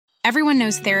Everyone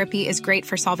knows therapy is great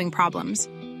for solving problems,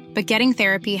 but getting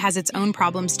therapy has its own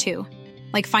problems too,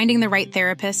 like finding the right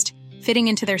therapist, fitting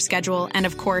into their schedule, and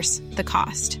of course, the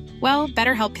cost. Well,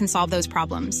 BetterHelp can solve those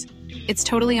problems. It's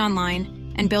totally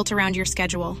online and built around your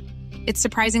schedule. It's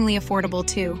surprisingly affordable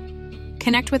too.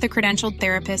 Connect with a credentialed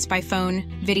therapist by phone,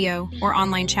 video, or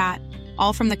online chat,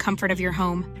 all from the comfort of your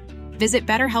home. Visit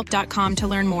BetterHelp.com to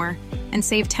learn more and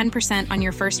save 10% on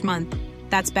your first month.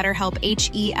 That's BetterHelp,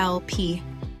 H-E-L-P.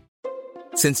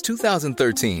 Since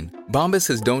 2013, Bombas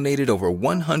has donated over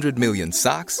 100 million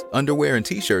socks, underwear, and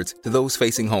T-shirts to those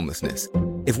facing homelessness.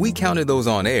 If we counted those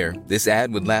on air, this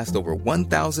ad would last over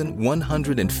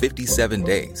 1,157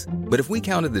 days. But if we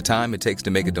counted the time it takes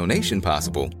to make a donation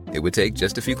possible, it would take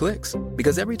just a few clicks.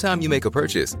 Because every time you make a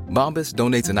purchase, Bombas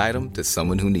donates an item to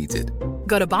someone who needs it.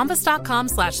 Go to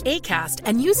bombas.com/ACAST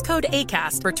and use code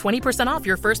ACAST for 20% off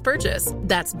your first purchase.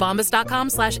 That's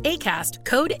bombas.com/ACAST,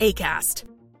 code ACAST.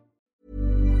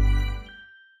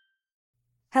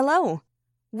 Hello.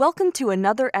 Welcome to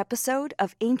another episode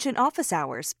of Ancient Office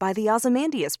Hours by the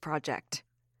Ozymandias Project.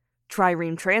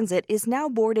 Trireme Transit is now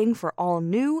boarding for all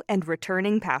new and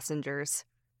returning passengers.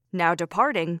 Now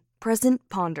departing, present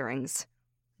ponderings.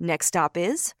 Next stop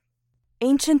is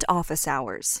Ancient Office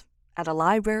Hours at a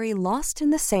library lost in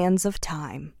the sands of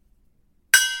time.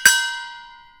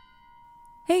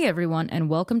 Hey everyone, and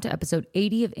welcome to episode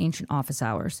 80 of Ancient Office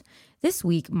Hours. This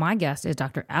week, my guest is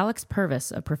Dr. Alex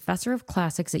Purves, a professor of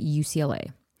classics at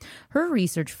UCLA. Her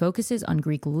research focuses on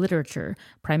Greek literature,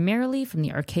 primarily from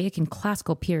the Archaic and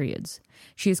Classical periods.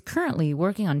 She is currently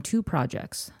working on two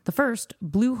projects. The first,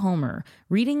 Blue Homer,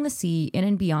 Reading the Sea in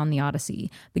and Beyond the Odyssey,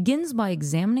 begins by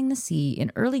examining the sea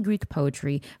in early Greek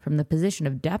poetry from the position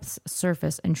of depths,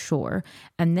 surface, and shore,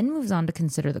 and then moves on to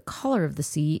consider the color of the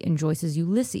sea in Joyce's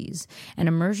Ulysses, and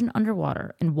immersion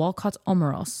underwater in Walcott's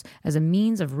Omeros as a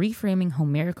means of reframing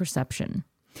Homeric reception.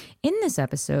 In this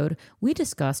episode, we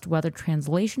discussed whether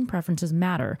translation preferences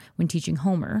matter when teaching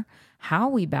Homer, how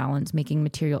we balance making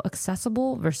material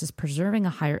accessible versus preserving a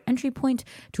higher entry point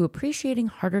to appreciating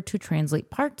harder to translate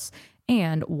parts,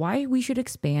 and why we should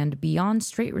expand beyond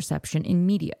straight reception in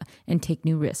media and take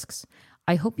new risks.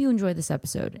 I hope you enjoy this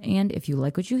episode, and if you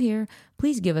like what you hear,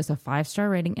 please give us a 5-star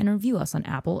rating and review us on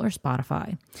Apple or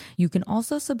Spotify. You can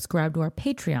also subscribe to our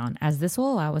Patreon, as this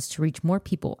will allow us to reach more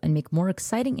people and make more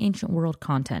exciting ancient world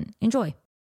content. Enjoy!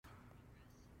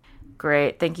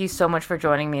 Great. Thank you so much for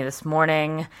joining me this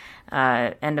morning.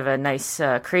 End of a nice,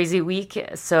 crazy week.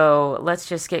 So let's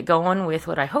just get going with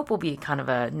what I hope will be kind of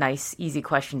a nice, easy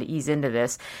question to ease into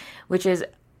this, which is,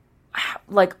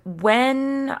 like,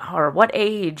 when or what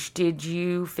age did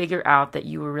you figure out that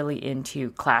you were really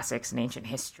into classics and ancient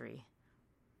history?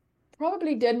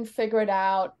 Probably didn't figure it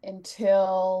out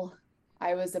until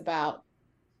I was about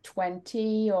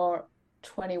 20 or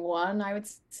 21, I would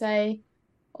say.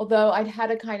 Although I'd had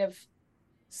a kind of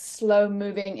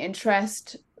slow-moving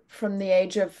interest from the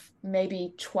age of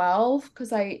maybe 12,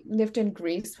 because I lived in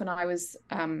Greece when I was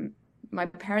my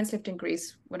parents lived in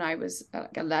Greece when I was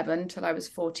 11 till I was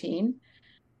 14.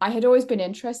 I had always been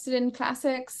interested in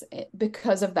classics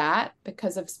because of that,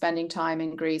 because of spending time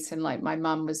in Greece. And like my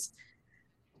mum was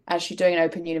actually doing an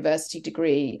open university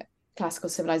degree, classical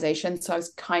civilization. So I was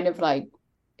kind of like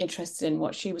interested in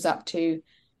what she was up to.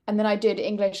 And then I did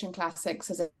English and classics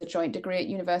as a joint degree at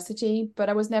university, but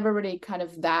I was never really kind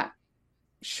of that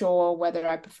sure whether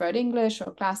I preferred English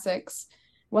or classics. It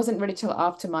wasn't really till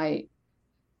after my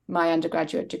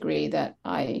undergraduate degree that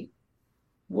I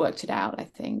worked it out, I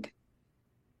think.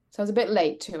 So I was a bit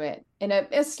late to it, in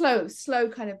a slow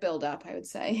kind of build up, I would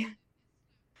say.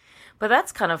 But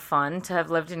that's kind of fun to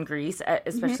have lived in Greece,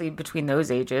 especially between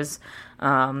those ages,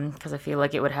 because I feel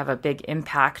like it would have a big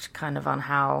impact kind of on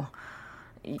how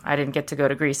I didn't get to go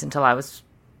to Greece until I was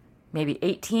maybe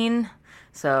 18.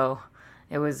 So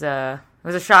it was a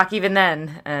shock even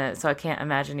then. So I can't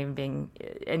imagine even being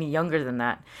any younger than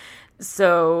that.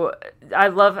 So I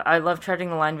love treading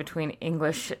the line between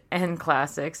English and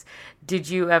classics. Did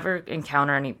you ever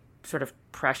encounter any sort of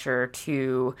pressure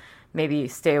to maybe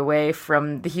stay away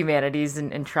from the humanities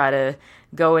and try to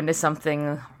go into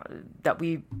something that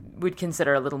we would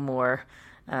consider a little more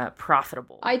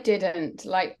profitable? I didn't.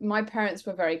 Like, my parents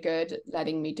were very good at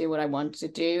letting me do what I wanted to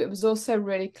do. It was also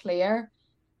really clear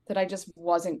that I just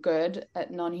wasn't good at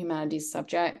non-humanities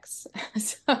subjects.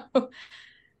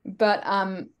 But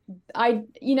I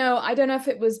don't know if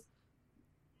it was,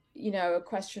 a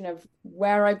question of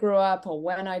where I grew up or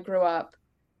when I grew up,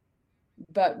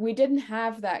 but we didn't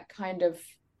have that kind of,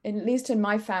 at least in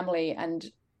my family, and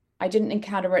I didn't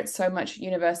encounter it so much at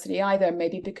university either,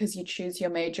 maybe because you choose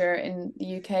your major in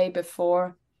the UK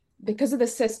before because of the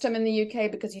system in the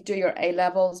UK, because you do your A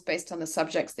levels based on the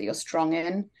subjects that you're strong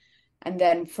in, and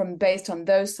then based on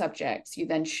those subjects, you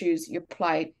then you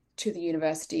apply to the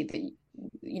university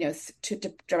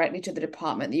that directly to the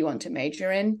department that you want to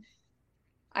major in.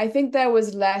 I think there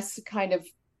was less kind of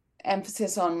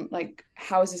emphasis on like,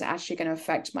 how is this actually going to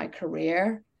affect my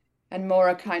career, and more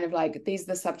a kind of like, these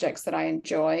are the subjects that I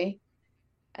enjoy.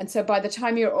 And so by the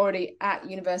time you're already at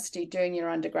university doing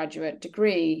your undergraduate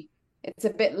degree, it's a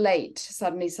bit late to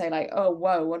suddenly say like, oh,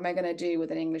 whoa, what am I going to do with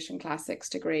an English and classics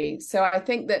degree? So I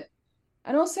think that,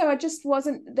 and also I just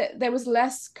wasn't, there was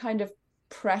less kind of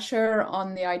pressure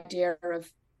on the idea of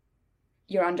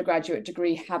your undergraduate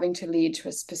degree having to lead to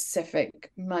a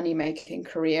specific money-making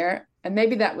career. And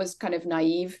maybe that was kind of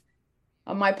naive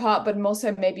on my part, but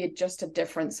also maybe just a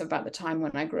difference about the time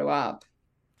when I grew up.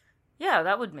 Yeah,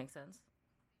 that would make sense.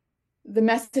 The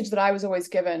message that I was always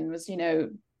given was,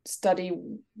 study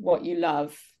what you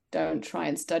love. Don't try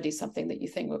and study something that you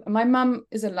think. My mum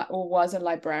was a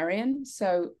librarian,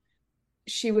 so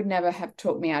she would never have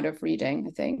talked me out of reading,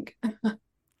 I think.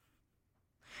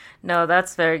 No,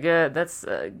 that's very good. That's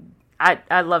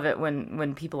I love it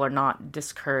when people are not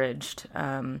discouraged.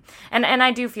 And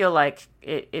I do feel like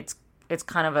it's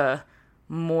kind of a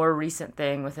more recent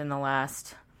thing within the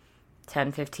last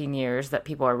 10, 15 years that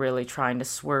people are really trying to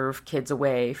swerve kids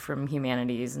away from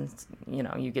humanities. And,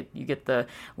 you get the,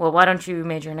 well, why don't you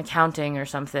major in accounting or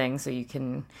something so you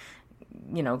can,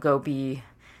 go be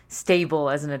stable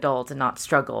as an adult and not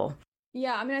struggle.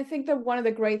 Yeah, I mean, I think that one of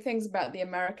the great things about the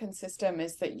American system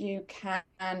is that you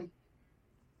can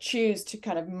choose to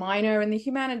kind of minor in the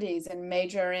humanities and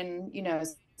major in,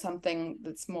 something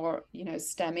that's more,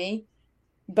 STEMmy.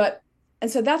 And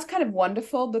so that's kind of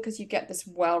wonderful because you get this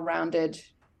well-rounded,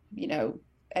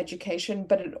 education,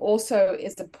 but it also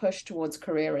is a push towards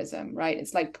careerism, right?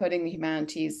 It's like putting the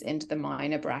humanities into the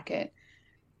minor bracket.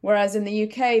 Whereas in the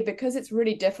UK, because it's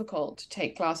really difficult to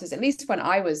take classes, at least when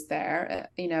I was there,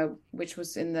 which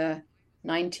was in the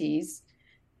 90s,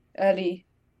 early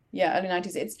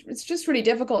 90s, it's just really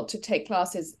difficult to take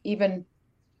classes even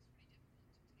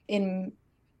in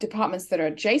departments that are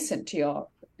adjacent to your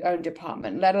own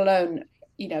department, let alone,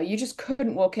 you just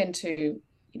couldn't walk into,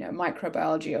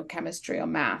 microbiology or chemistry or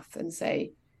math and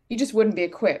say, you just wouldn't be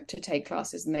equipped to take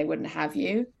classes and they wouldn't have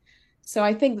you. So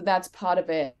I think that that's part of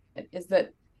it, is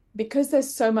that because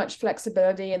there's so much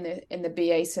flexibility in the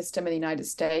BA system in the United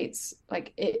States,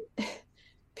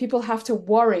 people have to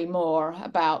worry more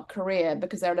about career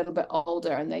because they're a little bit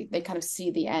older and they kind of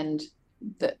see the end,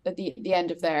 the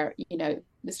end of their,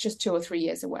 it's just 2 or 3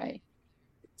 years away.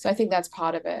 So I think that's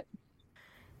part of it.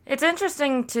 It's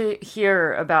interesting to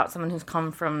hear about someone who's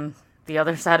come from the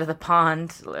other side of the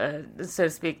pond, so to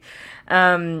speak,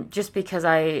 just because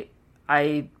I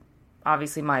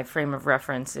obviously my frame of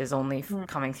reference is only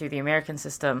coming through the American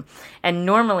system. And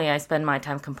normally I spend my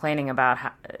time complaining about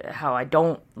how I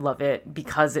don't love it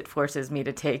because it forces me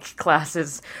to take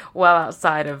classes well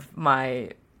outside of my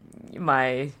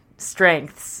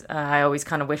strengths. I always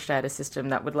kind of wished I had a system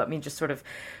that would let me just sort of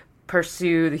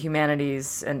pursue the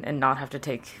humanities and not have to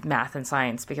take math and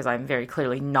science because I'm very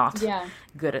clearly not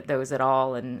good at those at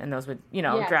all. And those would,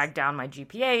 drag down my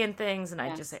GPA and things. And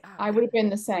I'd just say, I would have been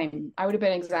the same. I would have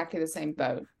been exactly the same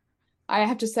boat. I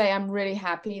have to say, I'm really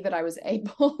happy that I was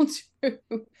able to.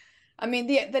 I mean,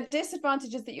 the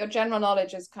disadvantage is that your general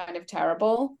knowledge is kind of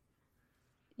terrible.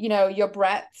 Your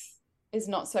breadth is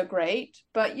not so great,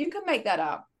 but you can make that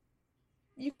up.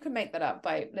 You can make that up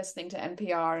by listening to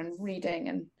NPR and reading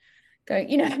and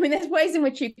going, there's ways in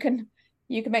which you can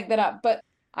make that up. But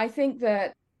I think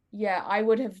that, I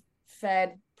would have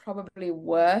fared probably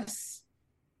worse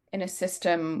in a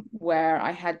system where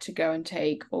I had to go and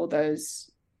take all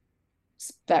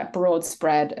that broad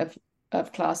spread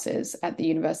of classes at the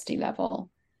university level.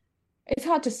 It's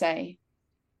hard to say.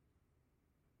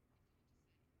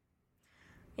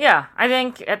 Yeah, I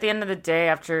think at the end of the day,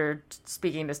 after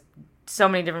speaking to so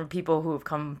many different people who have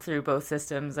come through both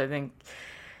systems, I think,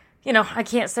 I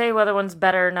can't say whether one's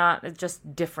better or not. It's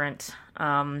just different.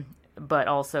 But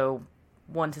also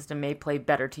one system may play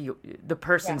better to the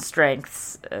person's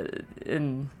strengths,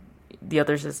 and the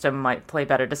other system might play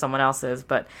better to someone else's.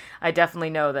 But I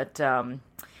definitely know that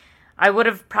I would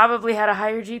have probably had a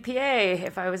higher GPA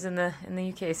if I was in the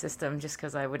UK system, just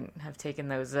because I wouldn't have taken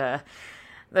those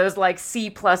like C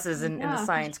pluses in the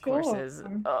science courses.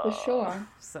 For sure.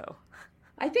 So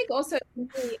I think also,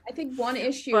 one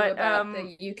issue about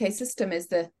the UK system is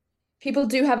that people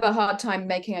do have a hard time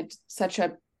making such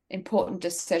an important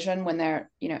decision when they're,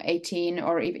 18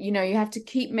 or even, you have to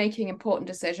keep making important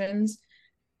decisions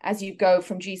as you go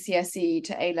from GCSE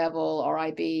to A level or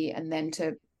IB and then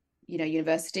to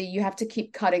university, you have to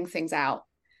keep cutting things out.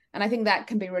 And I think that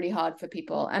can be really hard for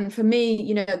people. And for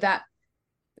me, that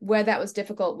where that was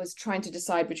difficult was trying to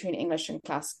decide between English and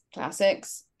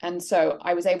classics. And so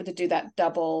I was able to do that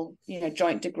double,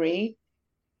 joint degree.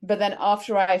 But then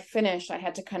after I finished, I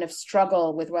had to kind of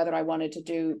struggle with whether if I wanted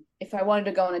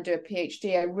to go on and do a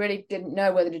PhD, I really didn't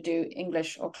know whether to do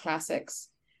English or classics.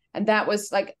 And that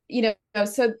was like,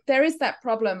 so there is that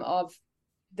problem of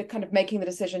the kind of making the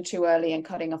decision too early and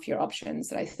cutting off your options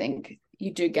that I think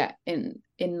you do get in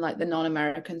like the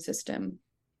non-American system.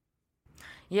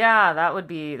 Yeah, that would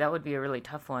be a really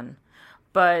tough one.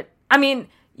 But I mean,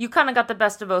 you kind of got the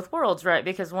best of both worlds, right?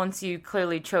 Because once you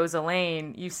clearly chose a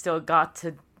lane, you still got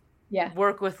to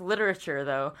work with literature,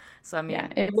 though. So I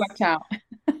mean, it worked out.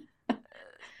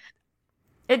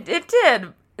 It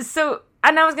did. So,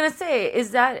 and I was gonna say,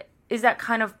 is that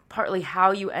kind of partly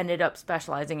how you ended up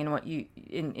specializing in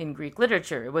in Greek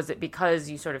literature? Was it because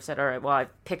you sort of said, all right, well,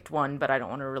 I've picked one, but I don't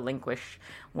want to relinquish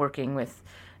working with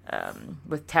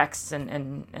texts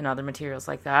and other materials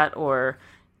like that? Or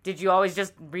did you always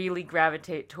just really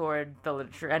gravitate toward the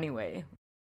literature anyway?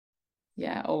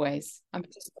 Yeah, always. I've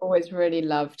just always really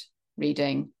loved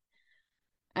reading.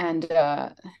 And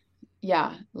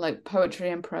like poetry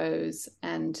and prose,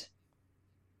 and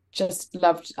I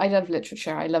love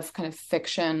literature. I love kind of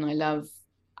fiction.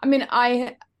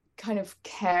 I kind of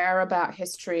care about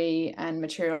history and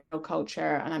material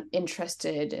culture, and I'm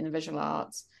interested in the visual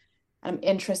arts. I'm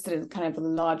interested in kind of the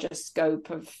larger scope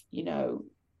of,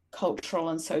 cultural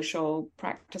and social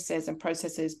practices and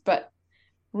processes. But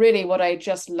really what I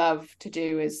just love to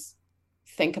do is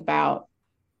think about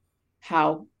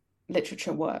how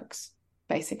literature works,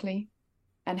 basically,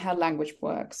 and how language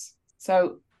works.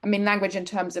 So, language in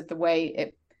terms of the way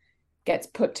it gets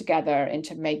put together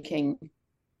into making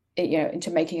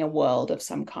a world of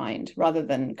some kind, rather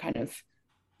than kind of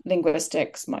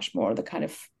linguistics, much more the kind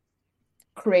of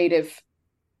creative,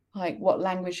 like what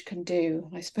language can do,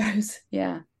 I suppose.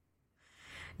 Yeah.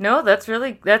 No, that's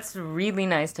really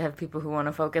nice to have people who want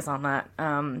to focus on that,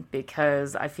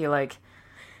 because I feel like,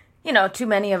 too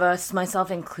many of us, myself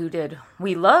included,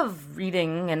 we love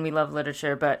reading and we love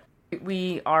literature, but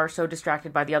we are so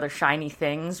distracted by the other shiny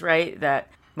things, right? That,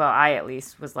 well, I at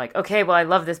least was like, okay, well, I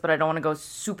love this, but I don't want to go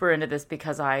super into this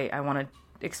because I want to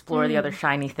explore the other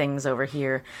shiny things over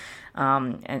here.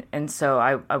 And so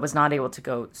I was not able to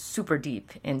go super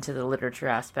deep into the literature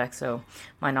aspect. So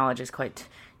my knowledge is quite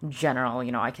general.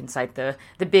 I can cite the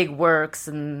big works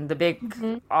and the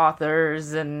big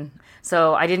authors. And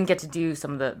so I didn't get to do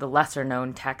some of the lesser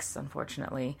known texts,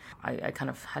 unfortunately. I kind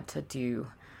of had to do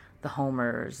the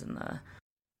Homers and the...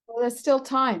 Well, there's still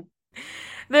time.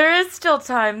 There is still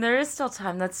time.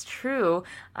 That's true.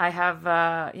 I have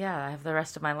the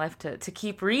rest of my life to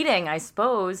keep reading, I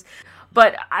suppose.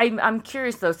 But I'm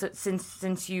curious though,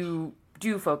 since you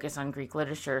do focus on Greek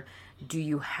literature, do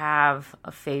you have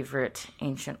a favorite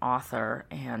ancient author,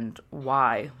 and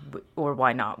why or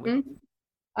why not?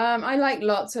 I like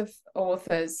lots of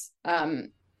authors.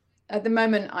 At the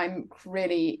moment, I'm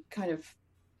really kind of,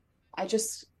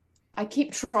 I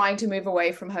keep trying to move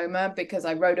away from Homer, because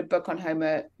I wrote a book on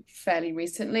Homer fairly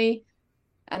recently,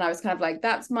 and I was kind of like,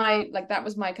 that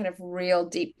was my kind of real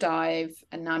deep dive,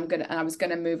 and now I was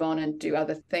gonna move on and do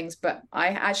other things. But I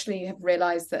actually have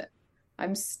realized that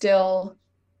I'm still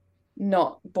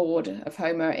not bored of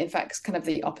Homer. In fact, it's kind of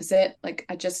the opposite. Like,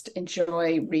 I just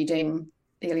enjoy reading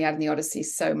the Iliad and the Odyssey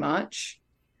so much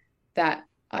that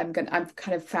I've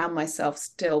kind of found myself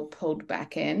still pulled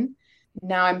back in.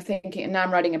 Now I'm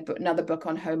writing another book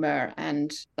on Homer,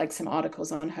 and like some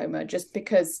articles on Homer, just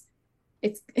because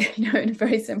it's, in a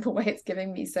very simple way, it's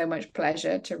giving me so much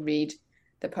pleasure to read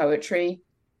the poetry,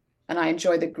 and I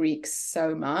enjoy the Greek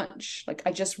so much. Like,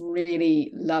 I just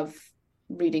really love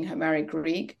reading Homeric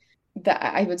Greek, that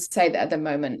I would say that at the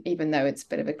moment, even though it's a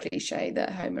bit of a cliche, that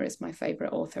Homer is my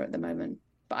favorite author at the moment.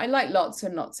 But I like lots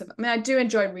and lots of, I do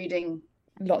enjoy reading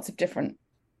lots of different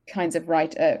kinds of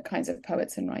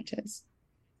poets and writers.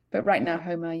 But right now,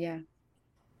 Homer, yeah.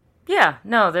 Yeah,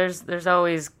 no, there's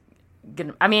always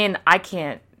gonna, I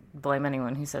can't blame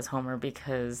anyone who says Homer,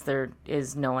 because there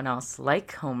is no one else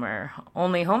like Homer.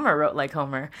 Only Homer wrote like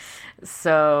Homer.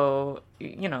 So,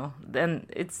 then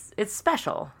it's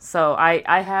special. So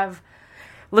I have,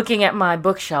 looking at my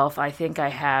bookshelf, I think I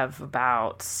have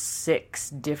about 6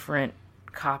 different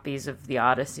copies of the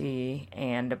Odyssey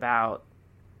and about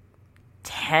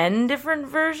 10 different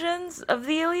versions of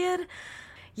the Iliad.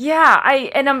 Yeah,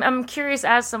 I'm curious,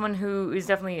 as someone who is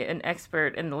definitely an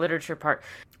expert in the literature part,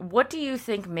 what do you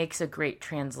think makes a great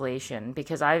translation?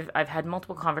 Because I've had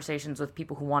multiple conversations with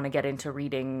people who want to get into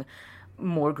reading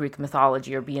more Greek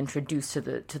mythology or be introduced to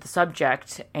the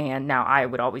subject. And now I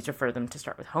would always refer them to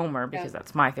start with Homer because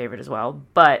that's my favorite as well.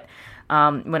 But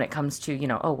when it comes to,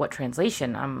 what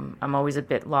translation, I'm always a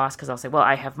bit lost because I'll say, well,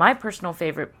 I have my personal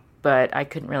favorite, but I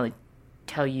couldn't really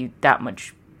tell you that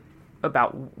much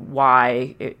about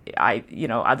why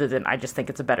other than I just think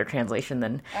it's a better translation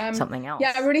than something else.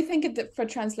 Yeah, I really think for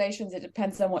translations, it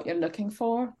depends on what you're looking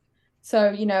for.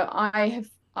 So,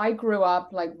 I grew up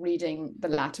like reading the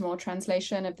Lattimore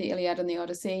translation of the Iliad and the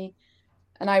Odyssey,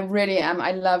 and I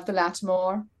love the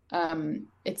Lattimore.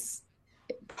 It's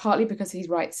partly because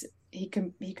he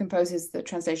composes the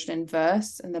translation in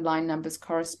verse and the line numbers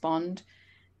correspond.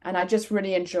 And I just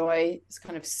really enjoy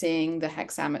kind of seeing the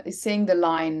hexameter, seeing the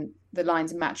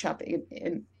lines match up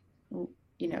in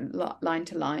line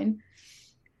to line.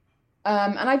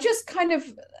 And I'm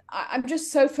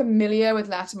just so familiar with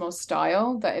Lattimore's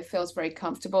style that it feels very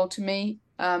comfortable to me.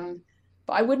 But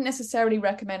I wouldn't necessarily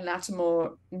recommend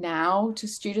Lattimore now to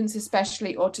students,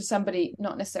 especially, or to somebody,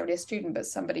 not necessarily a student, but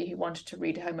somebody who wanted to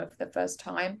read Homer for the first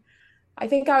time. I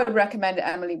think I would recommend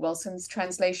Emily Wilson's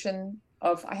translation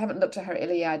I haven't looked at her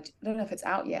Iliad. I don't know if it's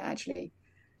out yet, actually.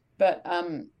 But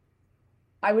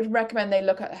I would recommend they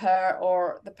look at her,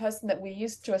 or the person that we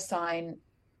used to assign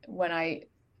when I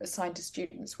assigned to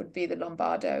students would be the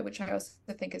Lombardo, which I also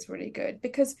think is really good,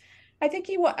 because I think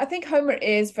Homer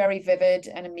is very vivid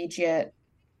and immediate,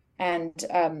 and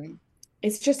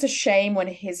it's just a shame when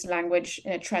his language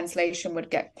in a translation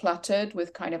would get cluttered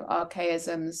with kind of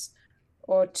archaisms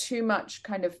or too much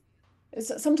kind of.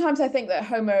 Sometimes I think that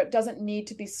Homer doesn't need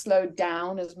to be slowed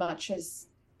down as much as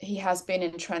he has been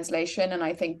in translation, and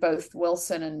I think both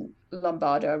Wilson and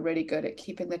Lombardo are really good at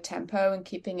keeping the tempo and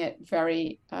keeping it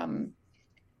very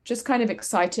just kind of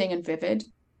exciting and vivid.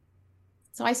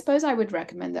 So I suppose I would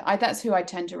recommend that. That's who I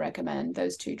tend to recommend,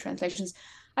 those two translations.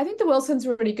 I think the Wilson's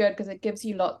really good because it gives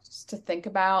you lots to think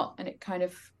about, and it kind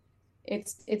of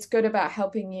it's good about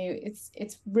helping you.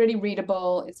 It's really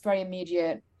readable. It's very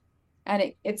immediate.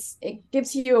 And it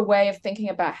gives you a way of thinking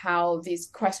about how these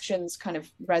questions kind of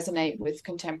resonate with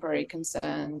contemporary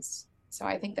concerns. So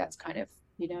I think that's kind of,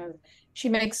 she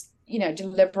makes,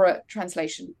 deliberate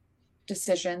translation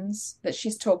decisions that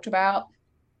she's talked about,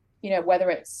 whether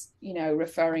it's,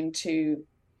 referring to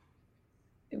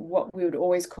what we would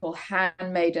always call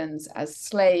handmaidens as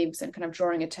slaves and kind of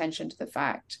drawing attention to the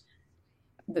fact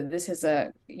that this is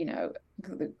the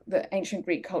ancient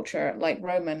Greek culture, like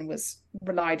Roman,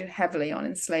 relied heavily on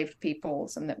enslaved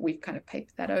peoples, and that we've kind of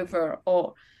papered that over.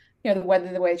 Or, the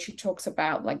way she talks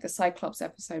about like the Cyclops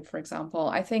episode, for example,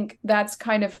 I think that's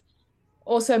kind of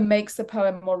also makes the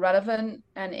poem more relevant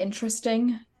and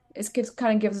interesting. It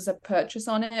kind of gives us a purchase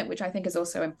on it, which I think is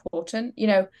also important,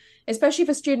 especially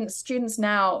for students. Students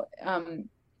now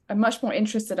are much more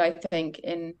interested, I think,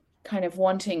 in kind of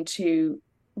wanting to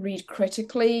read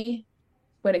critically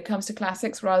when it comes to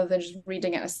classics rather than just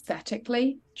reading it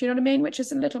aesthetically. Do you know what I mean? Which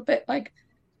is a little bit like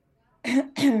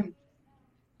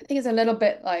I think it's a little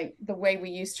bit like the way we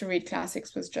used to read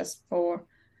classics was just for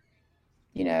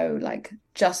like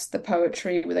just the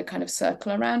poetry with a kind of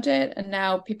circle around it, and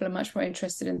now people are much more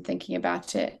interested in thinking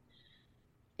about it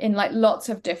in like lots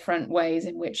of different ways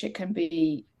in which we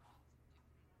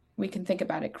can think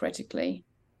about it critically.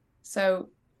 So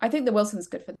I think the Wilson's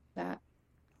good for that.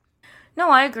 No,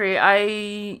 I agree.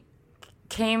 I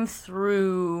came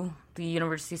through the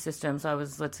university system, so I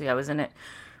was in it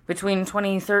between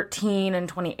 2013 and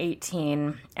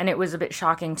 2018, and it was a bit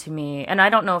shocking to me. And I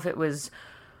don't know if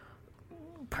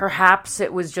perhaps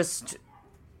it was just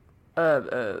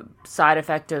a side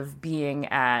effect of being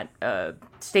at a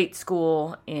state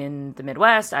school in the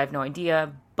Midwest. I have no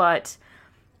idea. But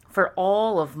for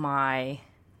all of my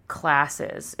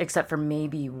classes, except for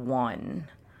maybe one,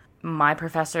 my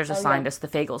professors assigned us the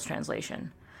Fagles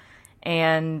translation.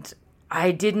 And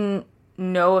I didn't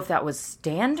know if that was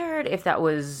standard, if that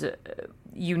was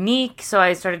unique. So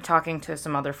I started talking to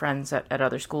some other friends at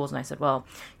other schools, and I said, well,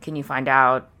 can you find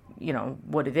out,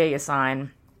 what do they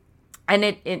assign? And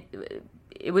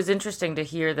it was interesting to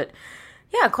hear that,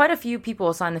 yeah, quite a few people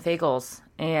assign the Fagles.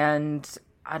 And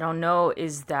I don't know,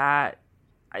 that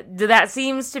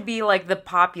seems to be like the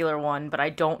popular one, but I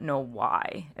don't know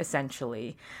why,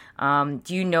 essentially.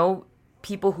 Do you know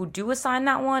people who do assign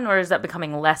that one, or is that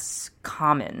becoming less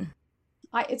common?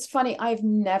 It's funny, I've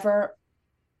never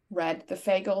read the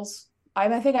Fagles.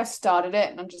 I think I've started it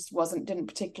and I just didn't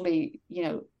particularly,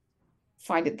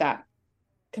 find it that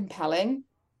compelling.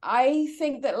 I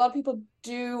think that a lot of people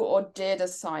do or did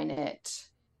assign it.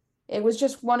 It was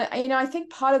just one, I think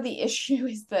part of the issue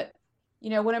is that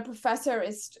when a professor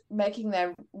is making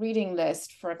their reading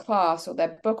list for a class or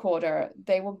their book order,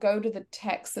 they will go to the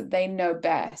text that they know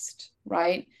best,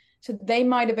 right? So they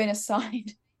might have been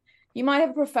assigned. You might have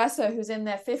a professor who's in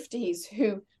their 50s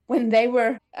who, when they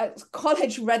were at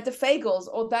college, read the Fagles,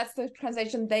 or that's the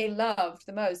translation they loved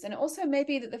the most. And also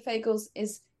maybe that the Fagles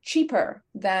is cheaper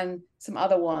than some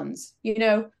other ones,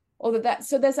 or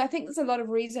so I think there's a lot of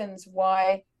reasons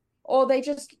why, or they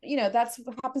just, that's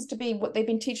what happens to be what they've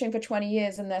been teaching for 20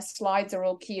 years, and their slides are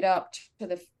all keyed up to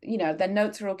their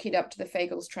notes are all keyed up to the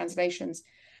Fagles translations.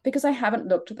 Because I haven't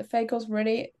looked at the Fagles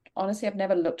really. Honestly, I've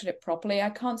never looked at it properly. I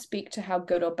can't speak to how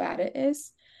good or bad it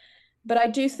is. But I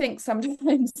do think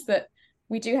sometimes that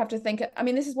we do have to think. I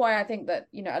mean, this is why I think that,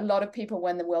 a lot of people,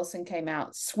 when the Wilson came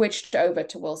out, switched over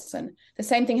to Wilson. The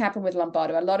same thing happened with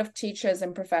Lombardo. A lot of teachers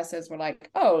and professors were like,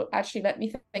 oh, actually, let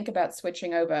me think about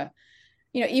switching over.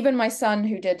 Even my son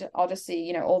who did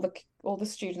Odyssey, all the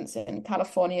students in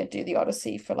California do the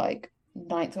Odyssey for like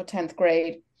 9th or 10th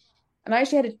grade. And I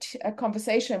actually had a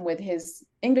conversation with his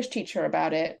English teacher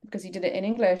about it, because he did it in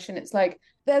English. And it's like,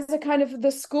 there's a kind of,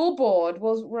 the school board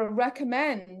will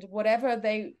recommend whatever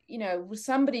they,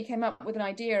 somebody came up with an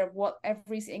idea of what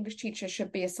every English teacher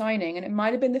should be assigning. And it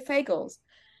might have been the Fagles.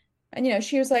 And,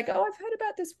 she was like, oh, I've heard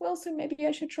about this Wilson. Maybe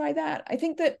I should try that. I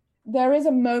think that there is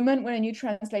a moment when a new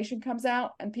translation comes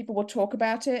out and people will talk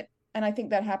about it. And I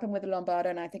think that happened with the Lombardo,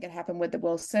 and I think it happened with the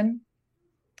Wilson.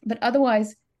 But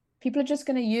otherwise, people are just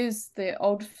going to use the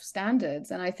old standards.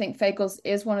 And I think Fagles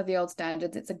is one of the old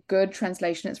standards. It's a good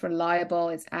translation. It's reliable.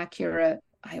 It's accurate.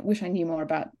 I wish I knew more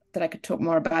about that. I could talk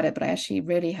more about it, but I actually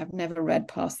really have never read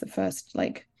past the first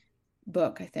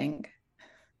book, I think.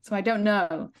 So I don't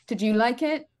know. Did you like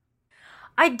it?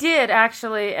 I did,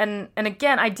 actually, and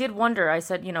again, I did wonder. I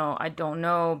said, I don't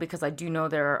know, because I do know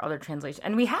there are other translations.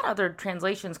 And we had other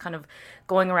translations kind of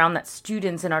going around that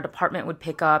students in our department would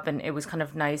pick up, and it was kind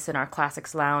of nice in our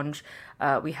classics lounge.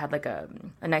 We had like a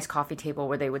nice coffee table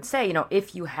where they would say,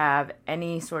 if you have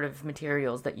any sort of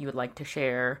materials that you would like to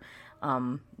share,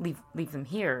 leave them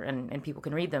here, and people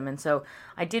can read them. And so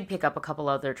I did pick up a couple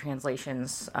other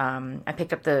translations. I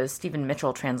picked up the Stephen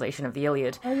Mitchell translation of the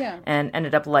Iliad, and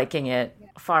ended up liking it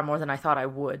far more than I thought I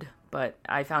would. But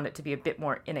I found it to be a bit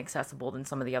more inaccessible than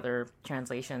some of the other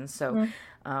translations. So,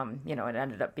 it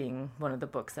ended up being one of the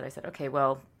books that I said, okay,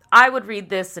 well, I would read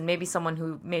this, and maybe someone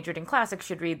who majored in classics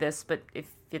should read this. But if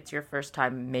it's your first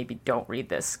time, maybe don't read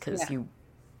this, because you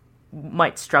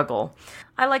might struggle.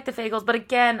 I like the Fagles, but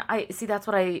again, that's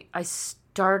what I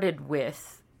started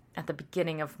with at the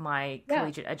beginning of my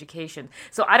collegiate education.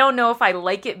 So I don't know if I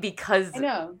like it because I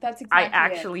know that's exactly I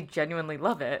actually genuinely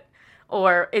love it,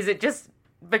 or is it just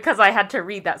because I had to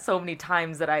read that so many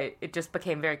times that it just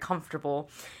became very comfortable.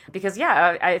 Because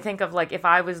I think of if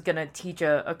I was gonna teach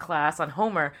a class on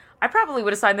Homer, I probably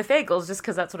would assign the Fagles just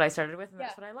because that's what I started with, and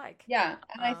that's what I like. Yeah,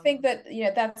 and I think that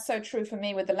that's so true for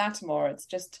me with the Lattimore. It's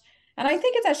just. And I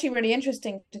think it's actually really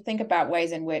interesting to think about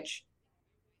ways in which,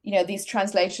 these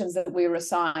translations that we were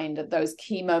assigned at those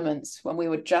key moments when we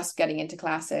were just getting into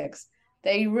classics,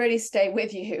 they really stay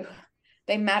with you.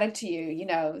 They matter to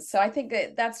you, So I think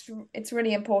that it's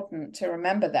really important to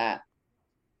remember that.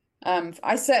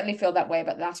 I certainly feel that way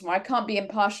about the Lattimore. I can't be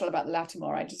impartial about the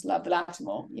Lattimore. I just love the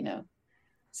Lattimore,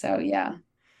 So yeah.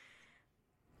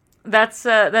 That's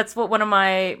what one of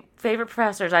my favorite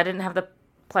professors. I didn't have the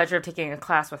pleasure of taking a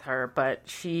class with her, but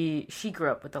she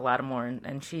grew up with the Lattimore,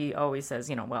 and she always says,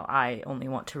 well, I only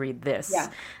want to read this,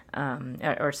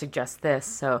 or suggest this.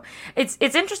 So it's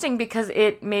interesting because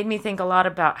it made me think a lot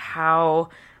about how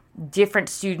different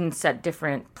students at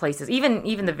different places,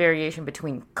 even the variation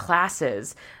between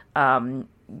classes,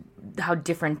 how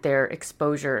different their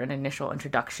exposure and initial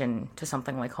introduction to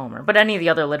something like Homer, but any of the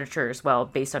other literature as well,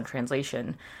 based on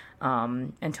translation,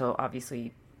 until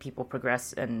obviously people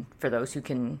progress, and for those who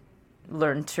can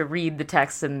learn to read the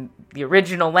text in the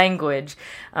original language,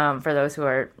 for those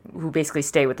who basically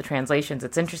stay with the translations,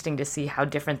 it's interesting to see how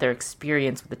different their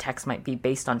experience with the text might be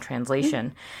based on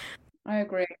translation. I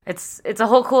agree. It's a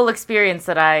whole cool experience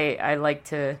that I like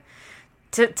to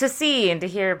see and to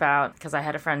hear about, because I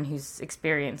had a friend whose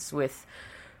experience with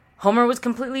Homer was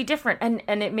completely different,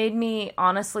 and it made me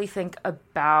honestly think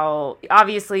about,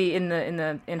 obviously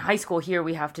in high school here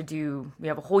we have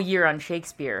a whole year on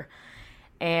Shakespeare,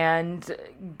 and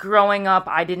growing up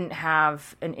I didn't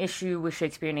have an issue with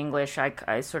Shakespeare in English.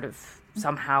 I sort of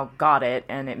somehow got it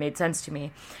and it made sense to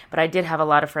me, but I did have a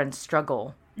lot of friends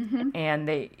struggle. And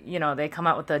they come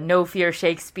out with the No Fear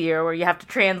Shakespeare, where you have to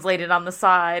translate it on the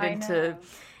side into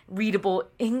readable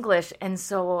English, and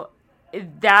so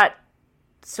that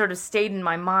sort of stayed in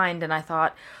my mind, and I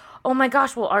thought, Oh my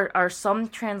gosh, well, are some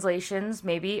translations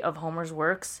maybe of Homer's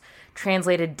works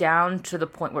translated down to the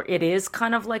point where it is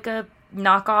kind of like a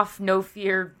knockoff No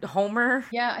Fear Homer?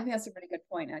 Yeah, I think that's a really good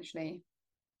point, actually.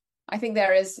 I think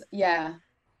there is, yeah.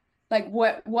 Like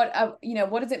what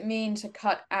does it mean to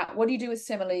cut out? What do you do with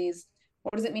similes?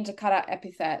 What does it mean to cut out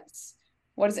epithets?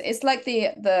 What is it? It's like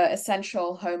the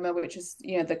essential Homer, which is,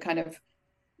 the kind of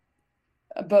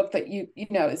a book that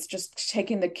it's just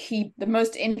taking the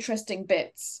most interesting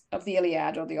bits of the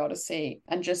Iliad or the Odyssey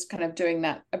and just kind of doing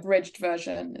that abridged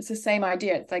version. It's the same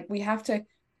idea. It's like we have to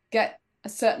get a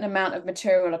certain amount of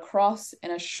material across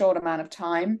in a short amount of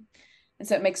time. And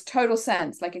so it makes total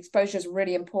sense. Like exposure is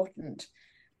really important,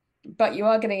 but you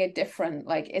are getting a different,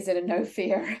 like, is it a no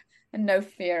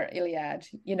fear Iliad,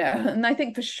 And I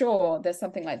think for sure there's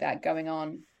something like that going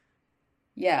on.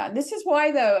 Yeah. And this is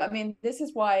why, though, this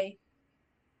is why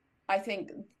I think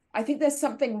there's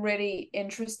something really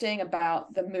interesting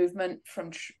about the movement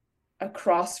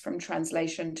across from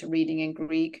translation to reading in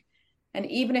Greek. And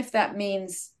even if that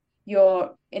means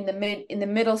you're in the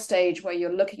middle stage where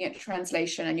you're looking at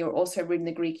translation and you're also reading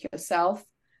the Greek yourself,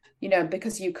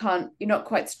 because you're not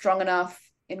quite strong enough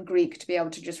in Greek to be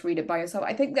able to just read it by yourself.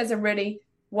 I think there's a really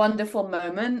wonderful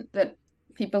moment that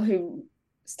people who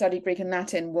study Greek and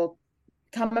Latin will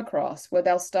come across where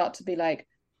they'll start to be like,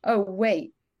 oh,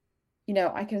 wait,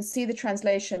 I can see the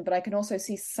translation, but I can also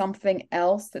see something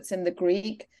else that's in the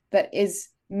Greek that is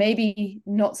maybe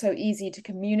not so easy to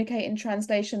communicate in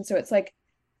translation. So it's like,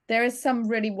 there is some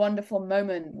really wonderful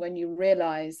moment when you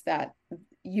realize that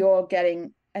you're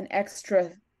getting an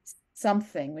extra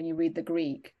something when you read the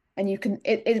Greek, and you can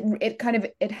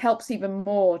it helps even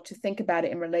more to think about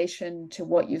it in relation to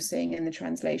what you're seeing in the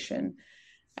translation.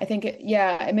 I think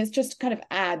it's just kind of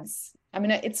adds.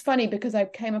 It's funny because I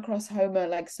came across Homer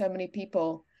like so many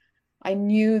people. I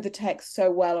knew the text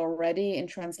so well already in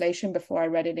translation before I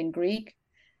read it in Greek,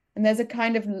 and there's a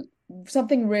kind of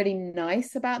something really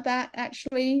nice about that,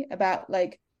 actually, about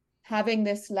like having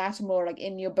this Lattimore like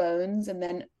in your bones and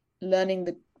then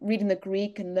reading the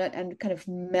Greek and kind of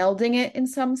melding it in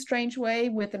some strange way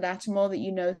with the Lattimore that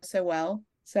you know so well.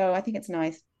 So I think it's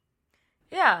nice.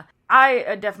 Yeah,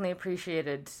 I definitely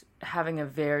appreciated having a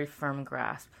very firm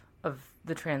grasp of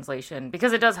the translation,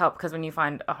 because it does help, because when you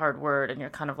find a hard word and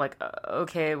you're kind of like,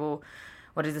 okay, well,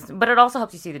 what is this? But it also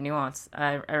helps you see the nuance.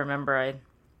 I remember I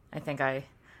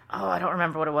don't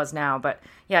remember what it was now, but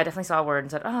yeah, I definitely saw a word and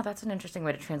said, oh, that's an interesting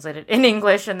way to translate it in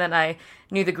English. And then I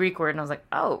knew the Greek word and I was like,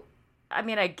 oh,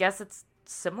 I guess it's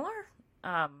similar.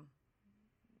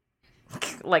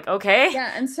 Like, okay.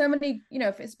 Yeah. And so many,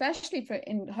 especially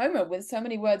in Homer, with so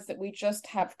many words that we just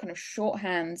have kind of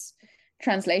shorthands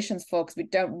translations for, because we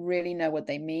don't really know what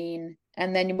they mean.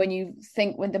 And then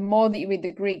the more that you read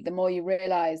the Greek, the more you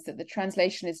realize that the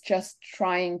translation is just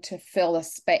trying to fill a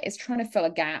space. It's trying to fill a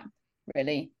gap,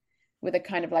 really, with a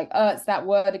kind of like, oh, it's that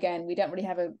word again. We don't really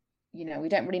have we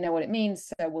don't really know what it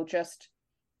means. So we'll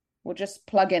just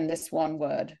plug in this one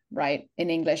word, right, in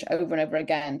English over and over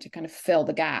again to kind of fill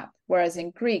the gap. Whereas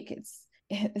in Greek,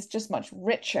 it's just much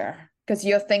richer, because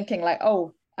you're thinking like,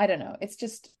 oh, I don't know.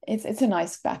 It's a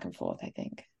nice back and forth, I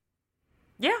think.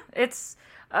 Yeah, it's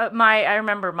I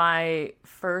remember my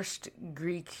first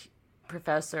Greek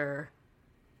professor,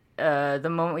 the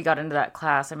moment we got into that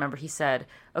class, I remember he said,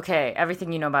 okay,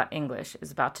 everything you know about English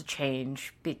is about to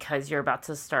change because you're about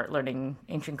to start learning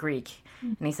ancient Greek.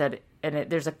 Mm-hmm. And he said,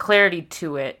 there's a clarity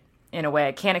to it in a way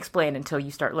I can't explain until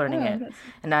you start learning it.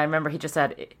 And I remember he just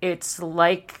said, it's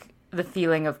like the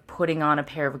feeling of putting on a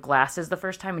pair of glasses the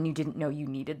first time and you didn't know you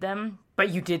needed them, but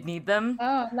you did need them.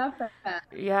 Oh, I love that.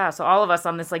 Yeah, so all of us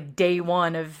on this like day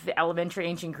one of elementary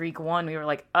ancient Greek 1, we were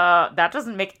like, that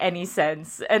doesn't make any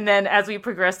sense. And then as we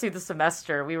progressed through the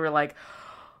semester, we were like,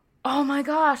 oh my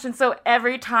gosh. And so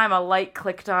every time a light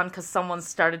clicked on because someone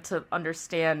started to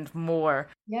understand more.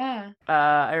 Yeah.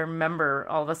 I remember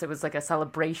all of us, it was like a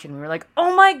celebration. We were like,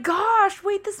 oh my gosh,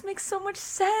 wait, this makes so much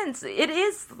sense. It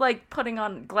is like putting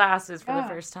on glasses for the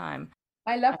first time.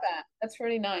 I love that. That's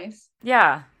really nice.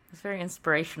 Yeah. It's very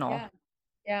inspirational.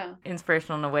 Yeah.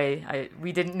 Inspirational in a way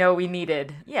we didn't know we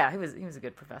needed. Yeah, he was a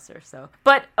good professor. So,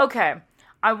 but okay,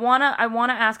 I wanna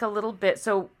ask a little bit.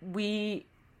 So we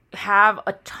have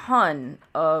a ton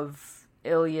of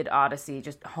Iliad, Odyssey,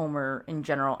 just Homer in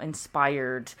general,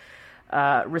 inspired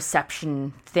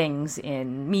reception things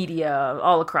in media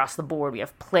all across the board. We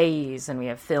have plays and we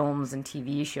have films and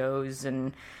TV shows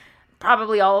and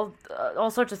probably all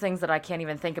sorts of things that I can't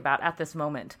even think about at this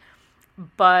moment.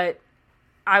 But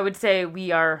I would say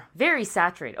we are very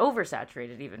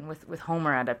oversaturated even with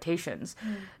Homer adaptations.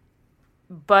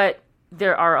 But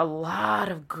there are a lot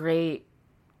of great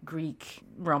Greek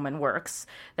Roman works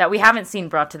that we haven't seen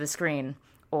brought to the screen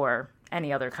or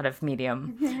any other kind of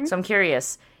medium. Mm-hmm. So I'm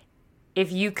curious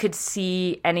if you could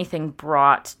see anything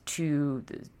brought to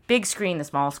the big screen, the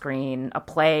small screen, a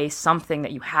play, something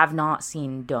that you have not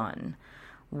seen done.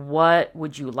 What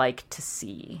would you like to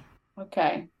see?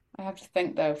 Okay, I have to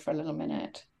think though for a little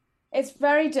minute. It's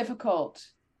very difficult,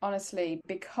 honestly,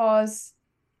 because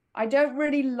I don't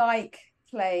really like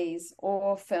plays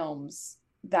or films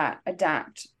that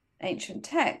adapt ancient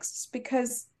texts,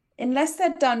 because unless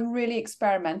they're done really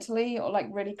experimentally or like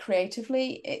really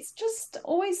creatively, it's just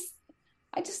always,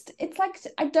 it's like,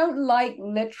 I don't like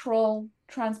literal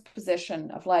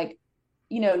transposition of like,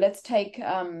 let's take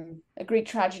a Greek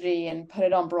tragedy and put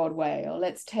it on Broadway, or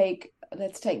let's take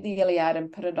the Iliad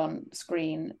and put it on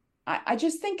screen. I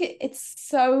just think it's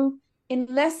so,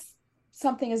 unless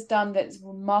something is done that's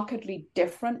markedly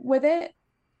different with it,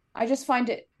 I just find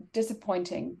it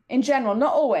disappointing in general,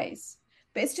 not always,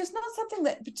 but it's just not something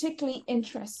that particularly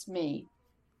interests me.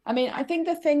 I mean, I think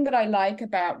the thing that I like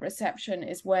about reception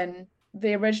is when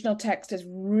the original text is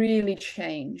really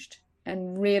changed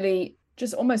and really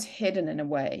just almost hidden in a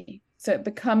way. So it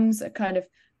becomes a kind of,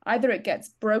 either it gets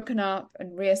broken up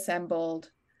and reassembled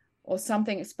or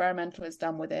something experimental is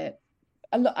done with it.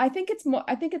 I think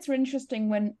it's interesting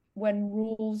when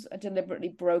rules are deliberately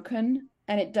broken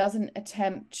and it doesn't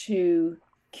attempt to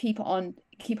keep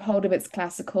hold of its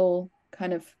classical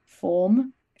kind of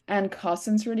form. Anne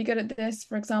Carson's really good at this,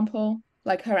 for example,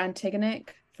 like her Antigonic,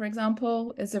 for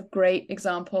example, is a great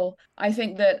example. I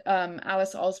think that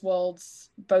Alice Oswald's,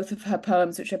 both of her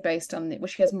poems, which are based on, well,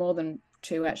 she has more than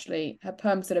two actually, her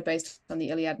poems that are based on the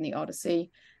Iliad and the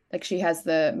Odyssey, like she has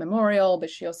the Memorial, but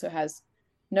she also has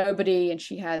Nobody, and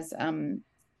she has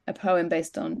a poem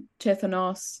based on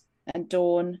Tithonus and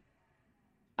Dawn.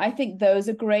 I think those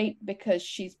are great because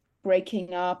she's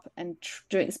breaking up and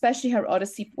doing, especially her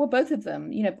Odyssey, well, both of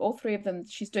them, all three of them,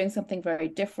 she's doing something very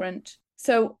different.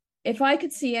 So if I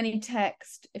could see any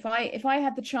text, if I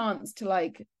had the chance to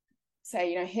like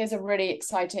say, here's a really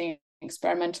exciting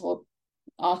experimental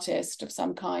artist of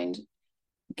some kind,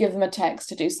 give them a text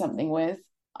to do something with,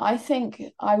 I think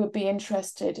I would be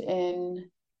interested in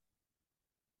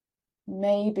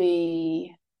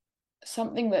maybe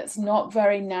something that's not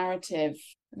very narrative,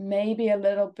 maybe a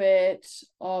little bit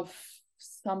of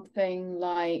something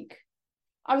like,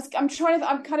 I'm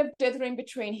kind of dithering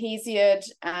between Hesiod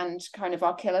and kind of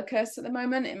Archilochus at the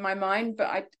moment in my mind, but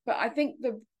I think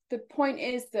the point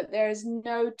is that there is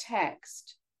no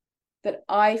text that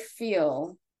I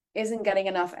feel isn't getting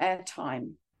enough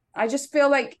airtime. I just feel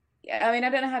like, I mean, I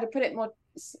don't know how to put it more,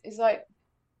 it's like,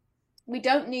 we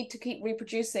don't need to keep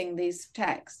reproducing these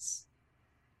texts.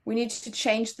 We need to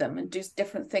change them and do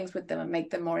different things with them and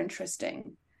make them more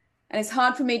interesting. And it's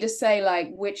hard for me to say like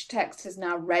which text is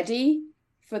now ready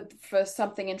for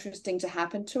something interesting to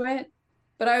happen to it.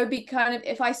 But I would be kind of,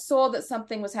 if I saw that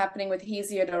something was happening with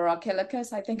Hesiod or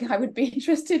Archilochus, I think I would be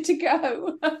interested to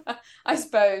go, I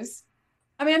suppose.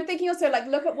 I mean, I'm thinking also like,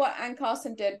 look at what Anne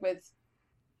Carson did with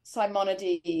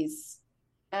Simonides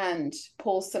and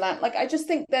Paul Celan. Like, I just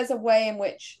think there's a way in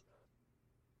which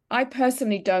I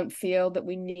personally don't feel that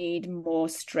we need more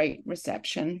straight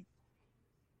reception.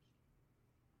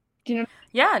 Do you know?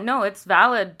 Yeah, no, it's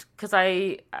valid because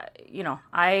I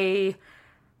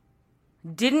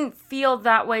didn't feel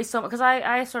that way so much because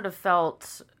I sort of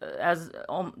felt as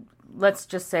let's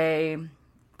just say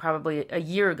probably a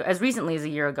year ago, as recently as a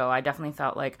year ago, I definitely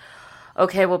felt like,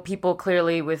 okay, well, people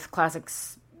clearly with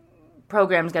classics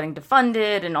programs getting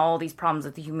defunded and all these problems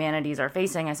that the humanities are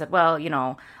facing, I said, well,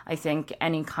 I think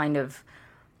any kind of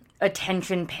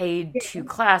attention paid to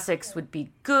classics would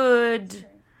be good.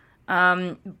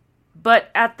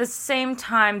 But at the same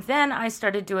time, then I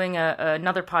started doing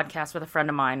another podcast with a friend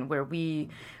of mine where we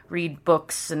read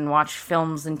books and watch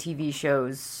films and TV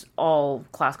shows, all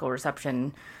classical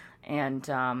reception. And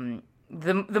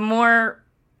the more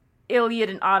Iliad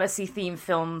and Odyssey themed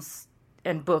films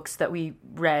and books that we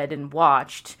read and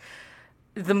watched,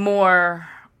 the more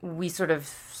we sort of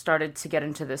started to get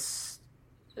into this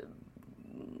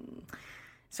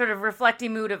sort of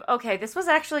reflecting mood of, okay, this was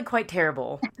actually quite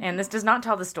terrible, and this does not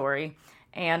tell the story,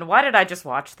 and why did I just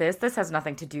watch this? This has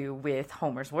nothing to do with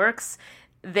Homer's works.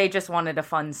 They just wanted a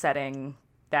fun setting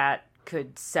that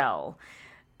could sell.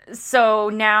 So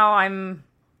now I'm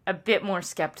a bit more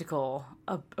skeptical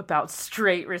about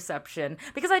straight reception,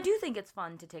 because I do think it's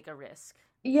fun to take a risk.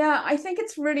 Yeah, I think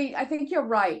you're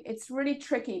right. It's really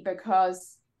tricky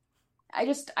because I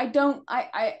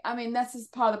mean, this is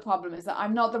part of the problem, is that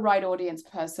I'm not the right audience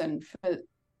person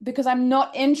because I'm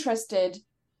not interested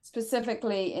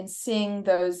specifically in seeing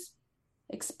those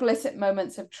explicit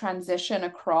moments of transition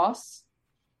across,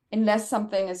 unless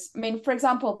something is, I mean, for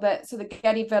example, the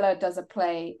Getty Villa does a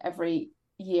play every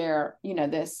year,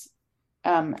 this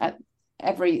at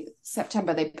every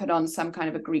September they put on some kind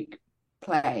of a Greek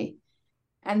play.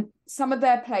 And some of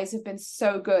their plays have been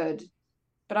so good,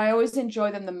 but I always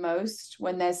enjoy them the most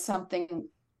when there's something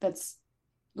that's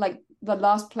like the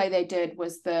last play they did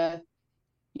was it's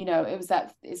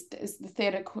the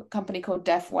theater company called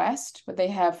Deaf West, where they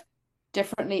have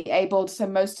differently abled. So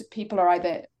most people are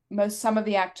some of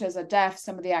the actors are deaf,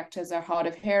 some of the actors are hard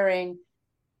of hearing,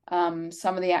 some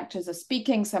of the actors are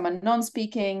speaking, some are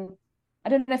non-speaking. I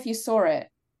don't know if you saw it.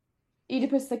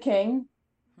 Oedipus the King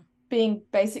being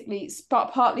basically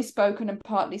partly spoken and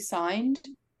partly signed.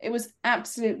 It was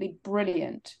absolutely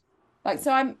brilliant.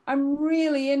 So I'm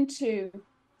really into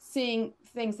seeing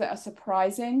things that are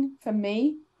surprising for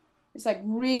me. It's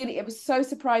really, it was so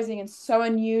surprising and so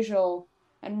unusual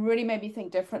and really made me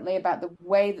think differently about the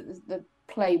way that the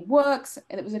play works.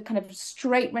 And it was a kind of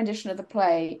straight rendition of the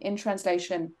play in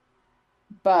translation,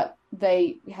 but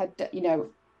they had,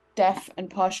 deaf and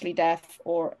partially deaf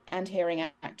and hearing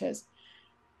actors.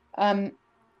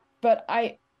 But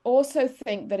I also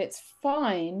think that it's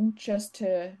fine just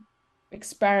to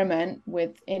experiment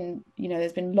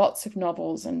there's been lots of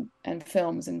novels and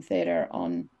films and theater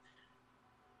on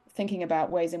thinking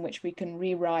about ways in which we can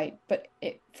rewrite. But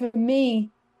for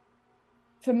me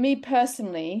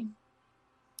personally,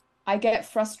 I get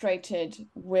frustrated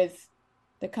with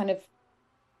the kind of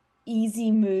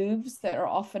easy moves that are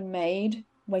often made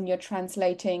when you're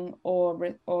translating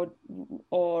or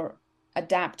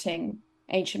adapting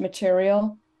ancient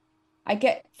material. I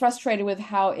get frustrated with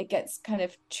how it gets kind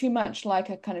of too much like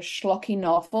a kind of schlocky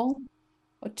novel,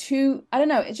 or I don't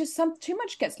know, it's just too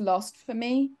much gets lost for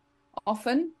me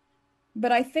often.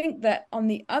 But I think that on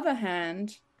the other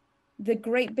hand, the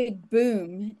great big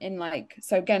boom in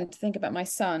so again, to think about my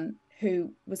son,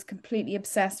 who was completely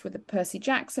obsessed with the Percy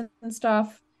Jackson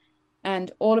stuff,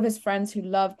 and all of his friends who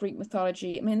love Greek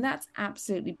mythology. I mean, that's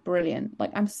absolutely brilliant.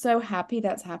 I'm so happy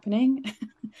that's happening.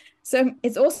 So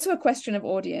it's also a question of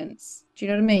audience. Do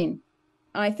you know what I mean?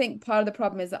 And I think part of the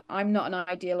problem is that I'm not an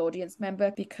ideal audience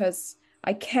member because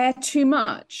I care too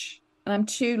much and I'm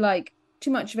too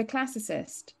much of a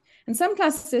classicist. And some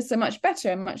classicists are much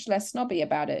better and much less snobby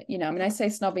about it. I mean, I say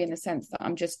snobby in the sense that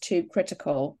I'm just too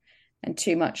critical and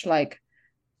too much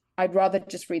I'd rather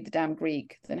just read the damn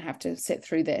Greek than have to sit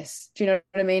through this. Do you know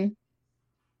what I mean?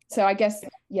 So I guess,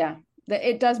 yeah,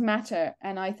 it does matter.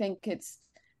 And I think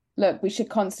look, we should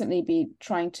constantly be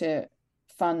trying to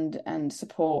fund and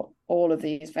support all of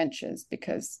these ventures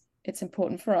because it's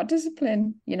important for our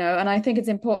discipline, and I think it's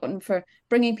important for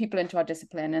bringing people into our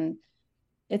discipline. And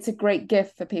it's a great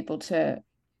gift for people to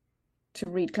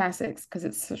read classics because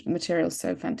the material's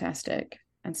so fantastic.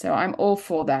 And so I'm all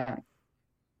for that.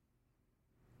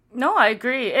 No, I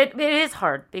agree. It is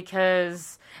hard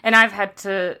because, and I've had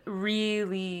to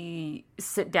really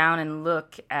sit down and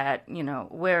look at,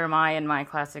 where am I in my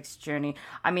classics journey?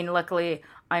 I mean, luckily,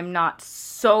 I'm not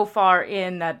so far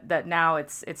in that now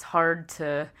it's hard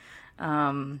to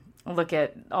look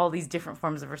at all these different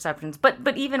forms of receptions.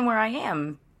 But even where I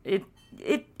am,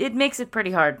 it makes it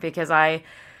pretty hard because I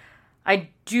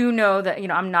do know that,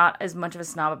 I'm not as much of a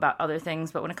snob about other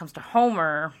things, but when it comes to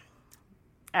Homer,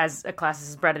 as a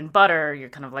classicist bread and butter, you're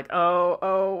kind of like,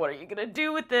 oh, what are you going to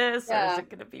do with this? Yeah. Or is it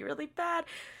going to be really bad?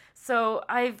 So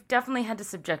I've definitely had to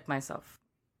subject myself.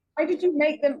 Why did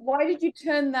you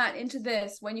turn that into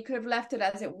this when you could have left it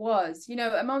as it was?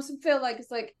 I also feel like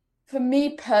it's for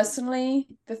me personally,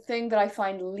 the thing that I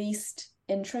find least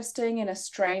interesting in a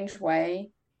strange way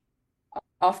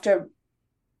after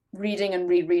reading and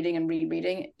rereading and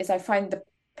rereading is I find the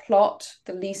plot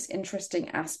the least interesting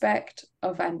aspect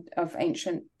of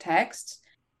ancient texts.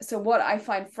 So what I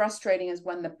find frustrating is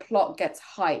when the plot gets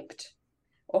hyped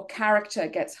or character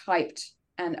gets hyped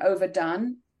and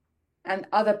overdone and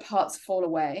other parts fall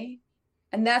away.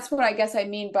 And that's what I guess I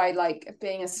mean by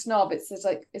being a snob. It's just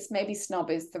it's maybe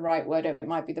snob is the right word, it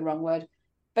might be the wrong word,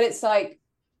 but it's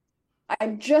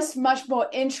I'm just much more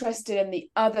interested in the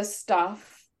other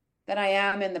stuff than I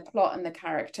am in the plot and the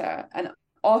character. And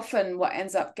often what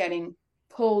ends up getting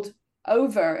pulled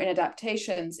over in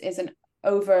adaptations is an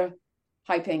over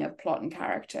hyping of plot and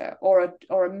character, or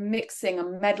a mixing, a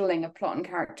meddling of plot and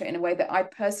character in a way that I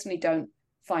personally don't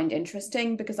find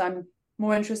interesting because I'm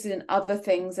more interested in other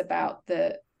things about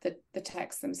the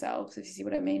texts themselves, if you see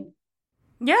what I mean.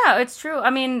 Yeah, it's true.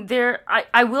 I mean,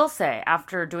 I will say,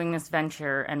 after doing this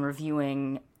venture and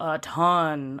reviewing a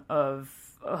ton of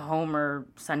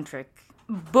Homer-centric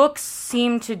books,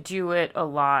 seem to do it a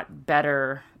lot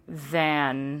better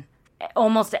than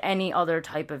almost any other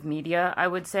type of media, I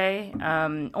would say.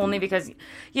 Only because,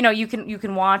 you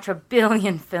can watch a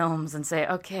billion films and say,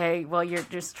 okay, well, you're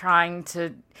just trying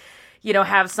to,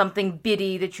 have something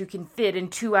bitty that you can fit in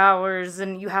 2 hours,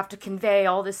 and you have to convey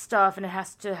all this stuff, and it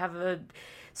has to have a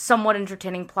somewhat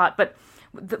entertaining plot. But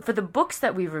for the books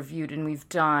that we've reviewed and we've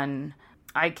done,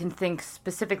 I can think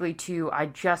specifically to, I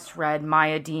just read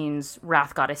Maya Dean's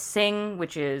Wrath Goddess Sing,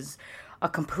 which is a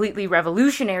completely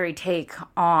revolutionary take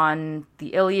on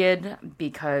the Iliad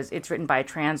because it's written by a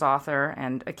trans author,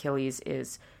 and Achilles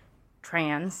is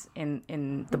trans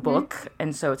in the book,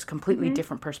 and so it's a completely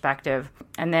different perspective.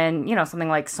 And then, something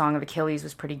like Song of Achilles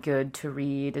was pretty good to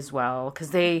read as well,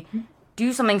 because they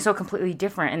do something so completely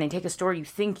different, and they take a story you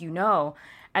think you know,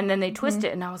 and then they twist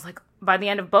it, and I was like, by the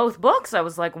end of both books, I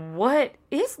was like, what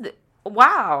is this?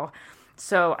 Wow.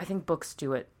 So I think books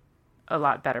do it a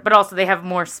lot better, but also they have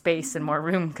more space and more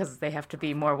room because they have to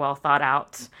be more well thought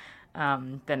out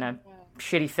than a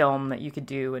shitty film that you could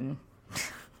do in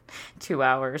 2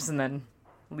 hours and then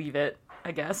leave it,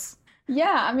 I guess.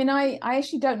 Yeah, I mean, I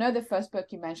actually don't know the first book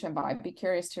you mentioned, but I'd be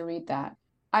curious to read that.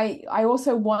 I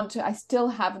also I still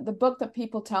have the book that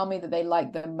people tell me that they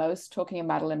like the most, talking of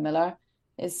Madeline Miller,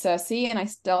 is Circe, and I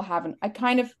still haven't. I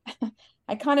kind of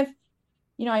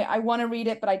I want to read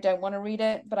it, but I don't want to read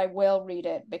it, but I will read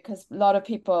it because a lot of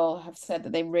people have said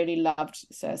that they really loved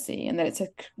Circe and that it's a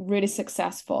really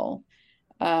successful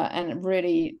and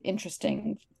really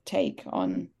interesting take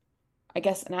on, I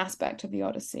guess, an aspect of the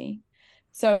Odyssey.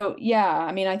 So, yeah,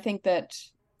 I mean, I think that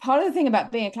part of the thing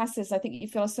about being a classicist is I think you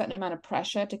feel a certain amount of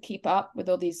pressure to keep up with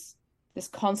all this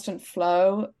constant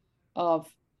flow of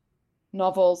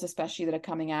novels, especially that are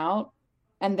coming out.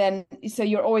 And then, so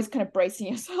you're always kind of bracing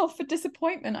yourself for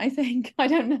disappointment, I think. I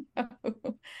don't know.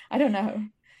 I don't know.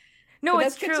 No,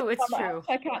 it's true. It's true.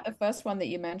 Check out the first one that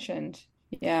you mentioned.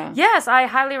 Yeah. Yes, I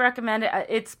highly recommend it.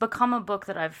 It's become a book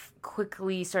that I've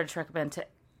quickly started to recommend to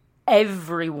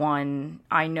everyone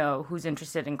I know who's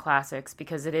interested in classics,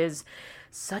 because it is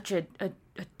such a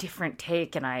different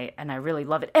take, and I really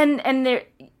love it. And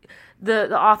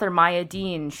the author Maya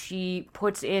Dean, she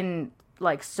puts in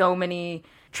like so many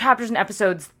chapters and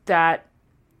episodes that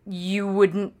you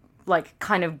wouldn't like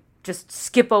kind of just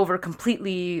skip over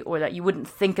completely, or that you wouldn't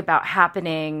think about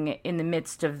happening in the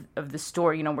midst of the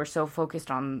story. We're so focused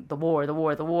on the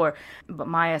war. But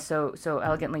Maya so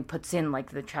elegantly puts in like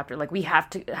the chapter, like, we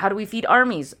have to, how do we feed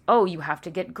armies? Oh, you have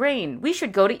to get grain. We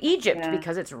should go to Egypt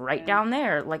because it's right down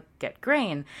there, like, get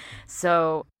grain.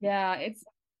 So yeah, it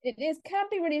can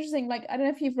be really interesting. Like, I don't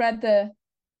know if you've read the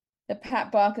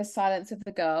Pat Barker Silence of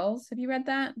the Girls. Have you read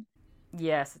that?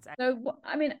 Yes. So,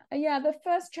 I mean, yeah, the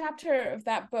first chapter of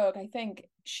that book, I think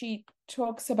she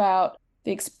talks about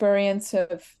the experience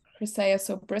of Chryseis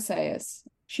or Briseis.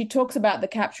 She talks about the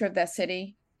capture of their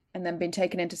city and then being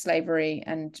taken into slavery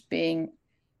and being,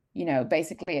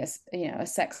 basically a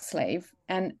sex slave.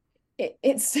 And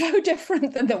it's so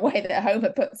different than the way that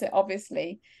Homer puts it,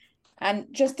 obviously. And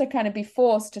just to kind of be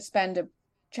forced to spend a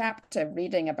chapter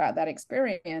reading about that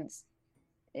experience,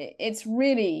 it's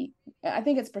really, I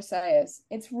think it's Briseis.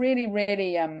 It's really,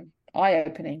 really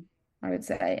eye-opening, I would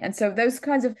say. And so those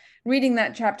kinds of, reading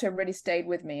that chapter really stayed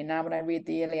with me. And now when I read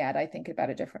the Iliad, I think about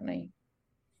it differently.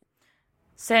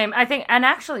 Same. I think, and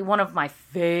actually one of my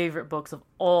favorite books of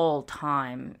all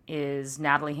time is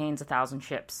Natalie Haynes' A Thousand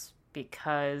Ships,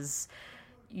 because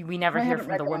we never hear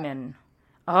from the women.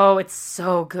 Oh, it's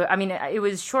so good. I mean, it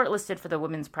was shortlisted for the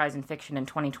Women's Prize in Fiction in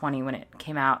 2020 when it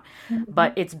came out.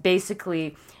 But it's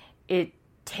basically,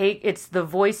 it's the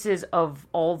voices of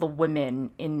all the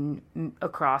women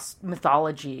across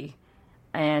mythology,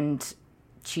 and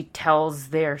she tells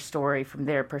their story from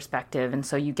their perspective. And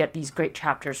so you get these great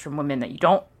chapters from women that you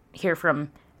don't hear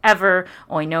from ever.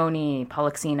 Oenone,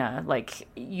 Polyxena, like,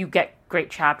 you get great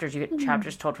chapters. You get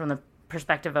chapters told from the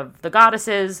perspective of the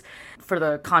goddesses for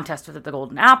the contest with the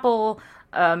golden apple.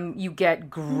 You get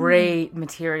great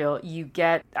material.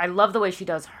 I love the way she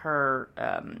does her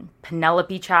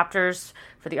Penelope chapters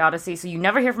for the Odyssey. So you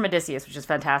never hear from Odysseus, which is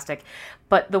fantastic.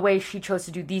 But the way she chose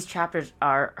to do these chapters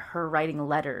are her writing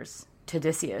letters to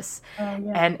Odysseus.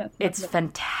 And it's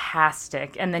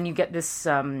fantastic. And then you get this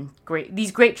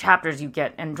these great chapters you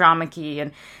get Andromache,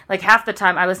 and like half the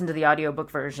time I listen to the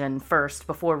audiobook version first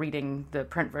before reading the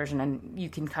print version, and you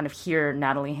can kind of hear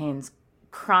Natalie Haynes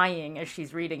crying as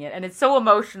she's reading it, and it's so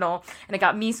emotional, and it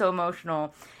got me so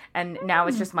emotional, and now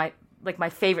it's just my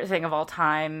favorite thing of all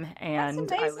time,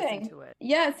 and I listen to it.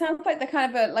 Yeah, it sounds like the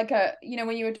kind of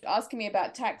when you were asking me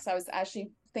about text, I was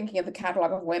actually thinking of the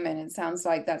Catalogue of Women. It sounds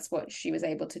like that's what she was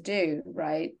able to do,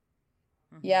 right?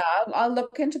 Yeah, I'll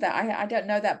look into that. I don't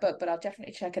know that book, but I'll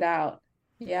definitely check it out.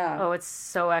 Yeah. Oh, it's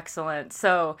so excellent.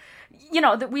 So,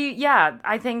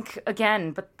 I think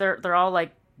again, but they're all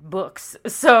like books.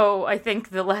 So I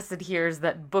think the lesson here is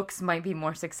that books might be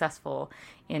more successful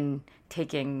in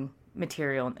taking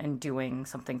material and doing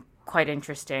something quite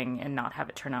interesting and not have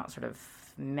it turn out sort of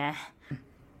meh.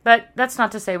 But that's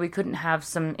not to say we couldn't have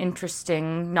some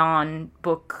interesting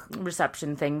non-book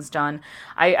reception things done.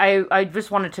 I just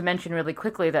wanted to mention really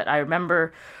quickly that I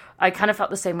remember I kind of felt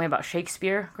the same way about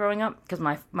Shakespeare growing up, because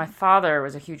my father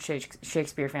was a huge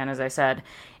Shakespeare fan, as I said.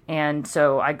 And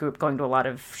so I grew up going to a lot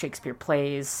of Shakespeare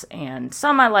plays, and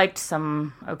some I liked,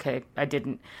 some, okay, I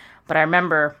didn't. But I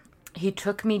remember they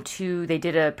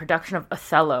did a production of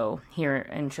Othello here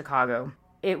in Chicago.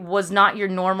 It was not your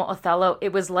normal Othello.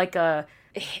 It was like a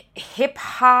hip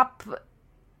hop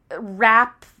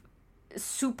rap,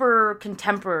 super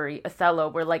contemporary Othello,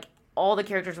 where like all the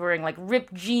characters were wearing like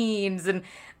ripped jeans and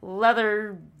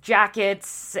leather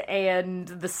jackets, and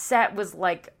the set was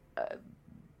like a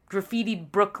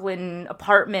graffitied Brooklyn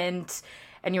apartment,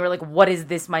 and you were like, what is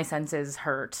this? My senses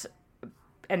hurt.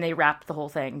 And they rapped the whole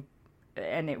thing,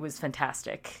 and it was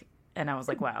fantastic. And I was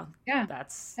like, wow, yeah,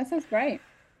 that sounds great.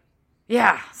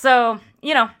 Yeah, so,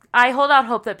 I hold out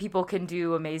hope that people can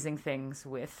do amazing things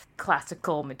with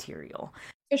classical material.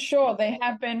 For sure, they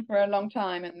have been for a long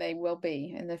time, and they will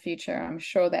be in the future. I'm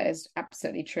sure that is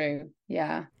absolutely true.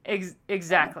 Yeah.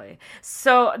 Exactly.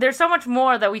 So there's so much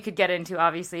more that we could get into,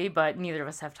 obviously, but neither of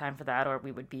us have time for that, or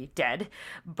we would be dead.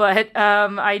 But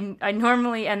I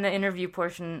normally end the interview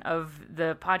portion of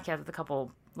the podcast with a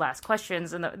couple last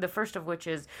questions, and the first of which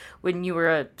is, when you were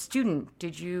a student,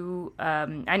 did you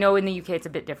I know in the UK it's a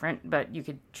bit different, but you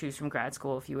could choose from grad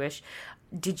school if you wish.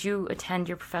 Did you attend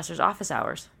your professor's office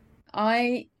hours?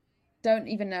 I don't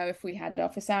even know if we had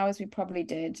office hours. We probably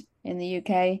did in the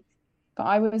UK, but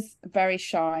I was very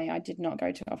shy. I did not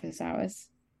go to office hours.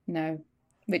 No,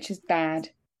 which is bad.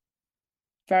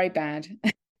 Very bad.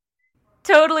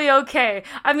 Totally okay.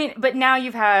 I mean, but now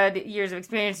you've had years of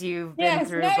experience. You've been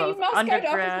through both you must undergrad.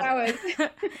 Go to office hours.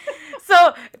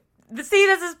 So, see,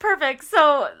 this is perfect.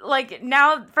 So, like,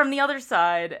 now from the other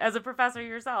side, as a professor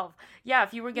yourself, yeah,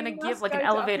 if you were going to give like an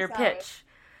elevator pitch,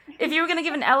 if you were going to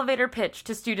give an elevator pitch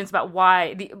to students about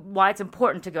why it's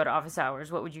important to go to office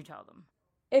hours, what would you tell them?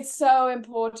 It's so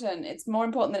important. It's more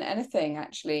important than anything,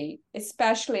 actually,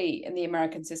 especially in the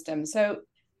American system. So,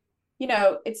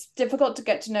 it's difficult to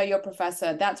get to know your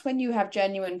professor. That's when you have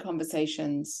genuine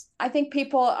conversations. I think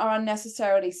people are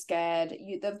unnecessarily scared.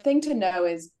 The thing to know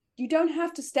is you don't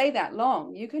have to stay that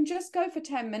long. You can just go for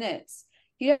 10 minutes.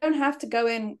 You don't have to go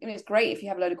in. I mean, it's great if you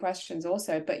have a load of questions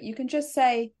also, but you can just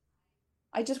say,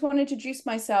 I just want to introduce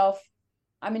myself.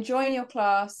 I'm enjoying your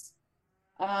class.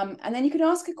 And then you can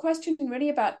ask a question really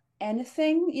about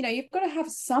anything. You've got to have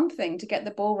something to get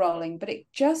the ball rolling, but it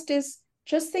just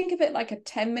think of it like a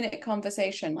 10-minute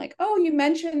conversation. Like, oh, you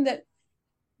mentioned that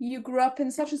you grew up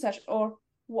in such and such, or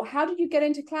how did you get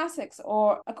into classics?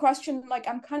 Or a question like,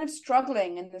 I'm kind of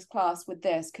struggling in this class with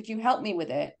this. Could you help me with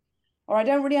it? Or I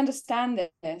don't really understand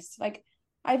this. Like,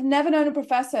 I've never known a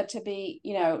professor to be,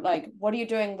 like, what are you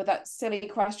doing with that silly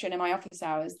question in my office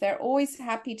hours? They're always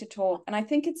happy to talk. And I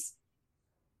think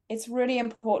it's really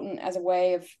important as a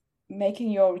way of making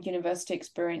your university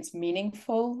experience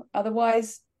meaningful.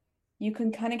 Otherwise, you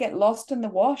can kind of get lost in the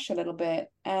wash a little bit.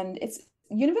 And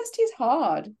university is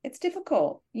hard. It's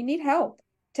difficult. You need help.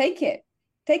 Take it.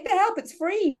 Take the help. It's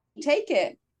free. Take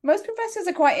it. Most professors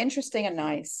are quite interesting and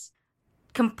nice.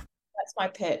 That's my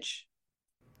pitch.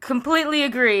 Completely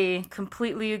agree.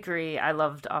 I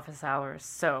loved office hours,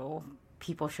 so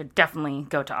people should definitely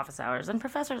go to office hours. And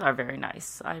professors are very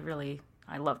nice. I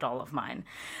loved all of mine.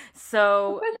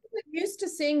 So professors are used to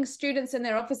seeing students in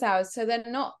their office hours, so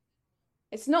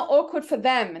it's not awkward for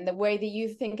them in the way that you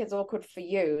think it's awkward for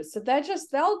you. So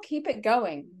they'll keep it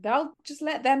going. They'll just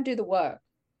let them do the work.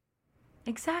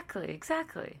 Exactly.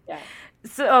 Yeah.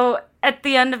 So at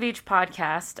the end of each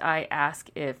podcast, I ask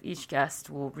if each guest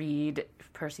will read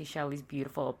Percy Shelley's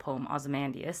beautiful poem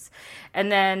Ozymandias.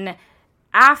 And then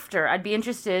after, I'd be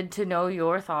interested to know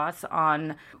your thoughts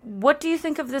on, what do you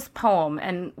think of this poem,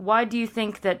 and why do you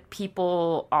think that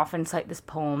people often cite this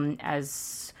poem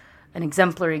as an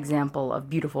exemplary example of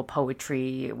beautiful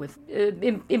poetry with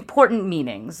important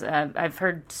meanings? I've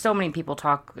heard so many people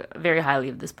talk very highly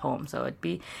of this poem, so I'd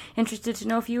be interested to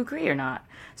know if you agree or not.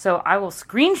 So I will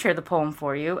screen share the poem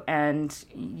for you, and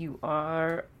you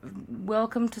are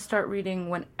welcome to start reading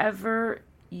whenever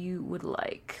you would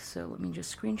like. So let me just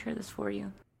screen share this for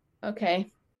you.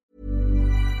 Okay.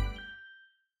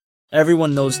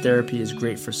 Everyone knows therapy is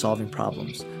great for solving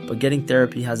problems, but getting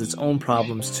therapy has its own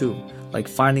problems too, like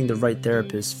finding the right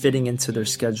therapist, fitting into their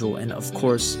schedule, and of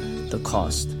course, the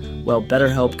cost. Well,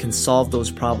 BetterHelp can solve those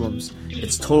problems.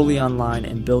 It's totally online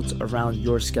and built around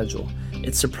your schedule.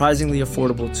 It's surprisingly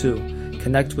affordable too.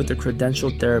 Connect with a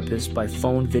credentialed therapist by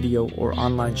phone, video, or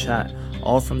online chat,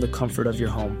 all from the comfort of your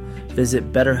home.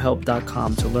 Visit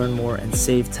BetterHelp.com to learn more and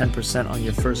save 10% on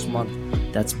your first month.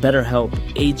 That's BetterHelp,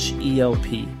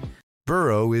 H-E-L-P.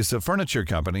 Burrow is a furniture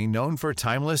company known for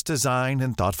timeless design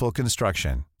and thoughtful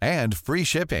construction, and free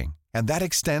shipping, and that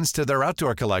extends to their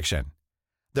outdoor collection.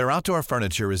 Their outdoor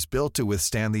furniture is built to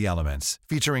withstand the elements,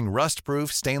 featuring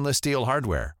rust-proof stainless steel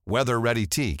hardware, weather-ready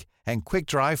teak, and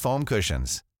quick-dry foam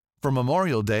cushions. For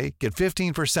Memorial Day, get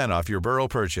 15% off your Burrow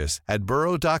purchase at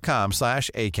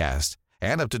burrow.com/ACAST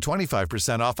and up to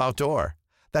 25% off outdoor.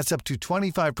 That's up to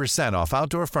 25% off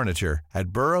outdoor furniture at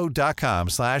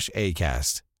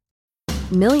burrow.com/ACAST.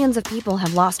 Millions of people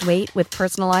have lost weight with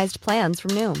personalized plans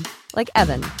from Noom, like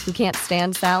Evan, who can't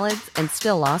stand salads and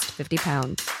still lost 50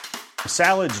 pounds.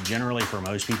 Salads generally for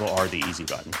most people are the easy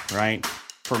button, right?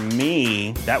 For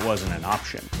me, that wasn't an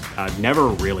option. I never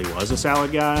really was a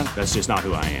salad guy. That's just not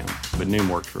who I am. But Noom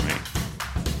worked for me.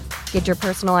 Get your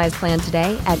personalized plan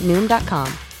today at Noom.com.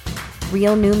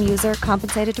 Real Noom user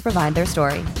compensated to provide their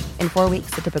story. In 4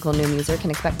 weeks, the typical Noom user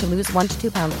can expect to lose 1 to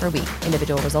 2 pounds per week.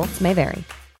 Individual results may vary.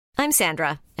 I'm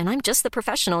Sandra, and I'm just the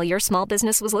professional your small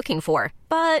business was looking for.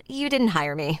 But you didn't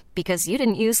hire me because you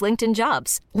didn't use LinkedIn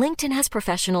Jobs. LinkedIn has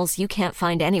professionals you can't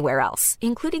find anywhere else,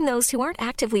 including those who aren't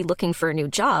actively looking for a new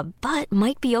job, but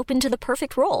might be open to the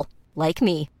perfect role, like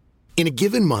me. In a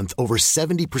given month, over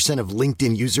 70% of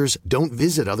LinkedIn users don't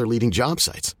visit other leading job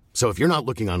sites. So if you're not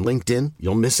looking on LinkedIn,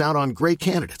 you'll miss out on great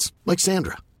candidates like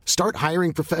Sandra. Start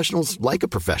hiring professionals like a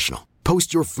professional.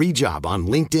 Post your free job on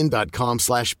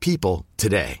linkedin.com/people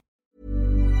today.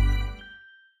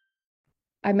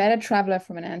 I met a traveler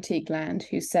from an antique land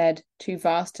who said, 2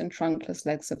 vast and trunkless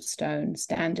legs of stone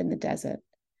stand in the desert.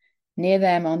 Near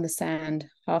them on the sand,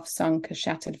 half sunk, a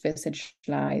shattered visage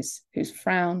lies, whose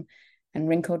frown and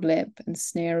wrinkled lip and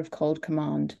sneer of cold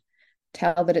command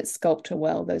tell that its sculptor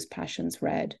well those passions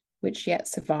read, which yet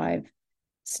survive,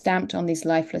 stamped on these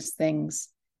lifeless things,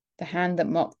 the hand that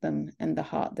mocked them and the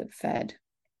heart that fed.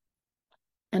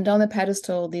 And on the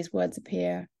pedestal these words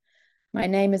appear: My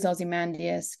name is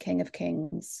Ozymandias, King of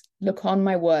Kings. Look on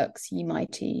my works, ye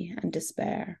mighty, and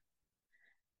despair.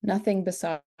 Nothing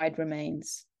beside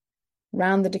remains.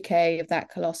 Round the decay of that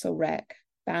colossal wreck,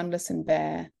 boundless and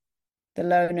bare, the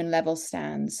lone and level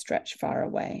stands stretched far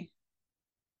away.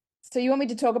 So you want me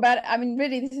to talk about it? I mean,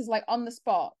 really, this is like on the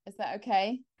spot. Is that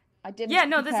okay? I didn't. Yeah,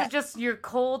 no, prepare. this is just your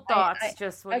cold thoughts.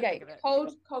 Just what do you think of it?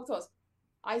 Cold thoughts.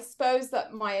 I suppose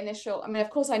that my initial, I mean, of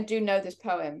course, I do know this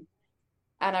poem,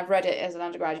 and I've read it as an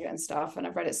undergraduate and stuff, and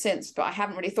I've read it since, but I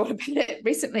haven't really thought about it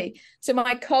recently. So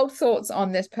my cold thoughts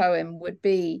on this poem would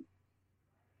be,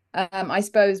 I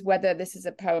suppose, whether this is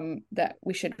a poem that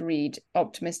we should read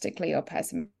optimistically or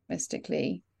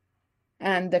pessimistically,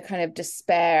 and the kind of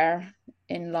despair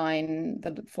in line,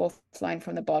 the fourth line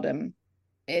from the bottom,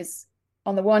 is,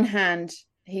 on the one hand,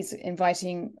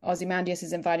 Ozymandias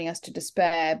is inviting us to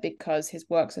despair because his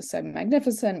works are so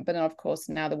magnificent, but then of course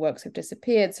now the works have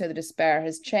disappeared, so the despair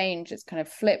has changed, it's kind of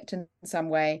flipped in some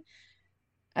way.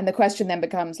 And the question then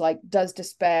becomes, like, does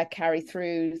despair carry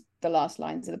through the last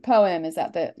lines of the poem? Is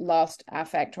that the last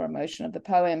affect or emotion of the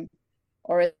poem?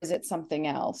 Or is it something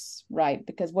else, right?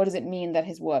 Because what does it mean that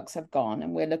his works have gone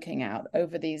and we're looking out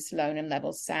over these lone and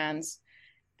level sands?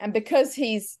 And because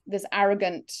he's this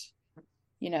arrogant,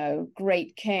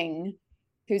 great king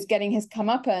who's getting his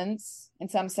comeuppance in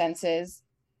some senses,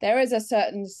 there is a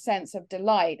certain sense of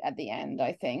delight at the end,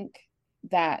 I think,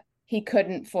 that he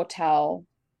couldn't foretell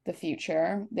the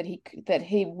future, that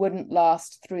he wouldn't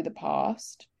last through the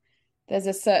past. There's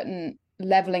a certain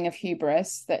leveling of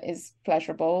hubris that is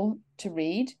pleasurable to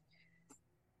read.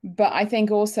 But I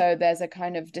think also there's a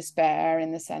kind of despair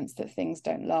in the sense that things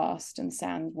don't last and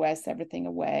sand wears everything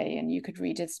away. And you could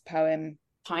read his poem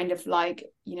kind of like,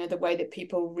 the way that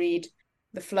people read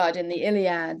the flood in the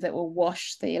Iliad, that will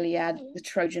wash the Iliad, the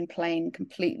Trojan plain,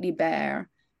 completely bare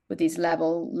with these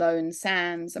level, lone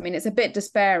sands. I mean, it's a bit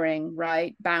despairing,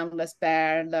 right? Boundless,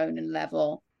 bare, lone and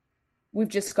level. We've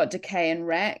just got decay and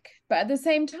wreck. But at the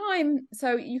same time,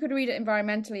 so you could read it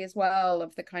environmentally as well,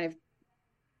 of the kind of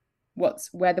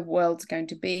where the world's going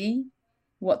to be,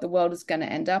 what the world is going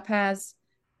to end up as.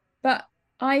 But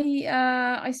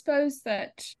I suppose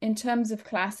that in terms of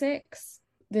classics,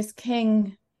 this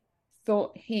king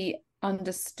thought he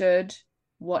understood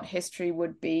what history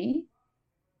would be,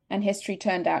 and history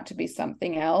turned out to be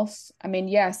something else. I mean,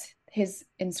 yes, his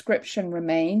inscription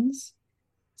remains,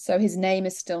 so his name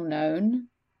is still known,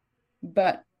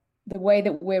 but the way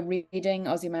that we're reading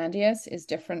Ozymandias is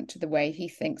different to the way he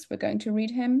thinks we're going to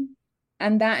read him.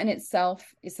 And that in itself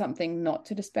is something not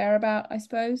to despair about, I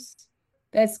suppose.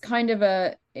 There's kind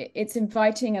of it's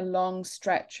inviting a long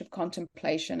stretch of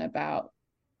contemplation about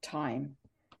time,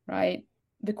 right?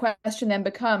 The question then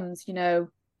becomes,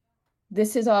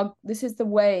 this is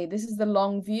the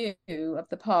long view of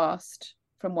the past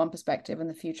from one perspective and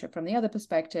the future from the other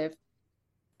perspective.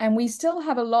 And we still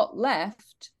have a lot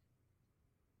left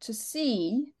to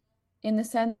see, in the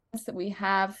sense that we still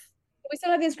have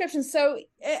the inscriptions. So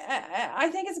I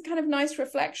think it's a kind of nice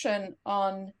reflection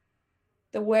on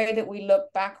the way that we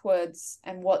look backwards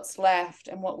and what's left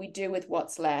and what we do with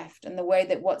what's left, and the way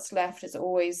that what's left is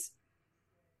always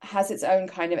has its own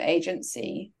kind of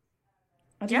agency.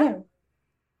 I don't know.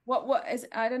 What is,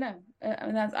 I don't know.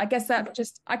 I guess that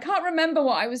I can't remember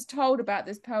what I was told about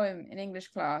this poem in English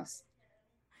class.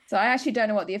 So I actually don't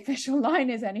know what the official line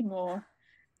is anymore.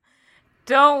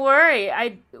 Don't worry.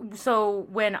 So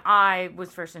when I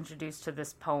was first introduced to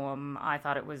this poem, I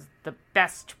thought it was the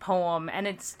best poem, and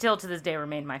it still to this day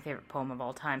remained my favorite poem of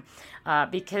all time,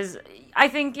 because I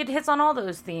think it hits on all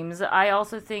those themes. I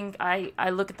also think I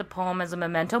look at the poem as a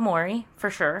memento mori, for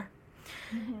sure.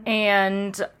 Mm-hmm.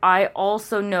 And I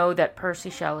also know that Percy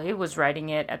Shelley was writing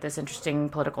it at this interesting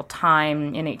political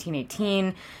time in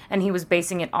 1818, and he was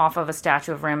basing it off of a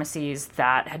statue of Ramesses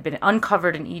that had been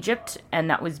uncovered in Egypt and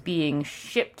that was being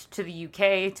shipped to the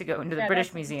UK to go into the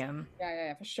British Museum.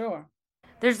 Yeah, for sure.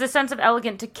 There's this sense of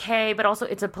elegant decay, but also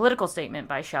it's a political statement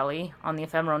by Shelley on the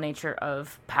ephemeral nature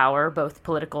of power, both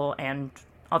political and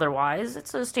otherwise.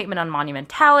 It's a statement on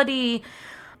monumentality,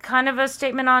 kind of a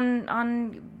statement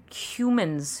on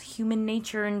human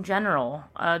nature in general.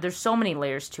 There's so many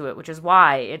layers to it, which is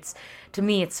why to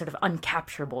me it's sort of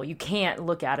uncapturable. You can't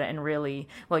look at it and really,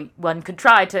 well, one could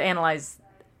try to analyze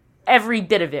every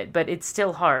bit of it, but it's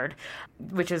still hard,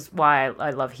 which is why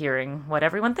I love hearing what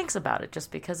everyone thinks about it,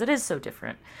 just because it is so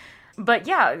different. But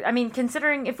yeah, I mean,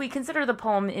 if we consider the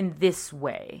poem in this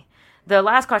way, the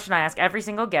last question I ask every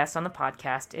single guest on the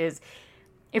podcast is,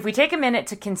 if we take a minute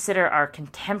to consider our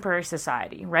contemporary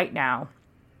society right now,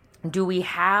 do we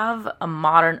have a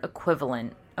modern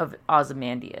equivalent of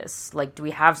Ozymandias? Like, do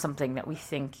we have something that we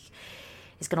think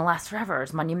is going to last forever,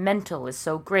 is monumental, is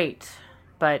so great?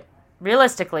 But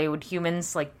realistically, would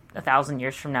humans, 1,000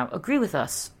 years from now, agree with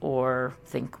us or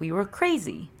think we were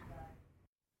crazy?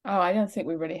 Oh, I don't think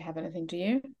we really have anything, do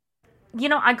you?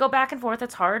 I go back and forth.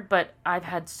 It's hard, but I've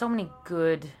had so many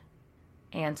good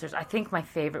answers. I think my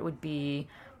favorite would be,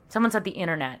 someone said the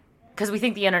internet, because we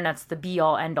think the internet's the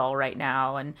be-all, end-all right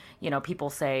now, and, people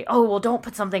say, oh, well, don't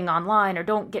put something online, or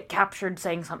don't get captured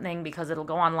saying something because it'll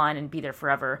go online and be there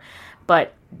forever.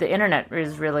 But the internet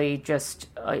is really just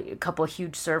a couple of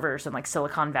huge servers in,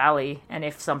 Silicon Valley, and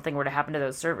if something were to happen to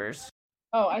those servers.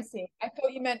 Oh, I see. I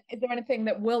thought you meant, is there anything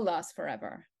that will last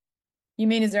forever? You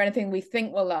mean, is there anything we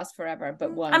think will last forever,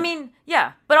 but won't? I mean,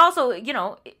 yeah, but also,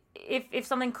 if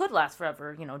something could last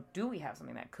forever, do we have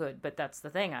something that could? But that's the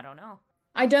thing, I don't know.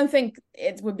 I don't think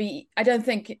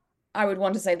I would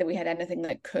want to say that we had anything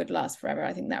that could last forever.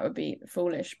 I think that would be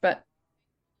foolish. But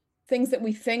things that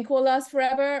we think will last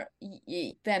forever,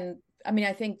 then, I mean,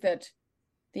 I think that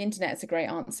the internet is a great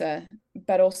answer,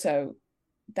 but also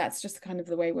that's just kind of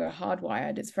the way we're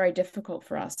hardwired. It's very difficult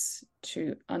for us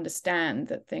to understand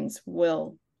that things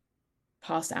will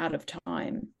pass out of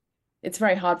time. It's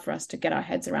very hard for us to get our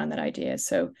heads around that idea.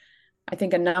 So I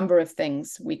think a number of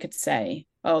things we could say,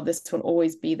 oh, this will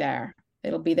always be there.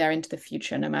 It'll be there into the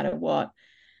future, no matter what.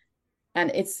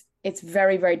 And it's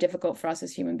very, very difficult for us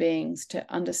as human beings to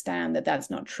understand that that's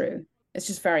not true. It's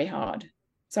just very hard.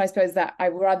 So I suppose that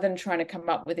rather than trying to come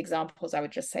up with examples, I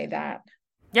would just say that.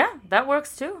 Yeah, that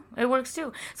works too. It works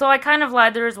too. So I kind of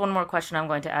lied. There is one more question I'm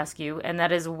going to ask you, and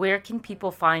that is, where can people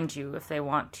find you if they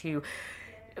want to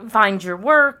find your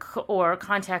work or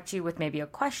contact you with maybe a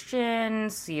question,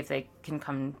 see if they can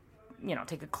come,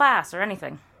 take a class or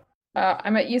anything?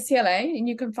 I'm at UCLA, and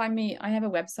you can find me. I have a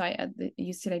website at the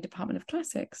UCLA Department of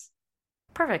Classics.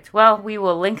 Perfect. Well, we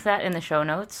will link that in the show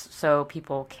notes so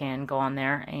people can go on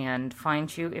there and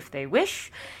find you if they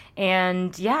wish.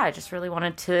 And yeah, I just really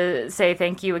wanted to say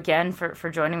thank you again for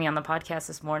joining me on the podcast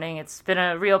this morning. It's been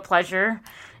a real pleasure.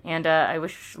 And I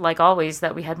wish, like always,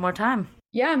 that we had more time.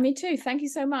 Yeah, me too. Thank you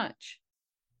so much.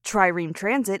 Trireme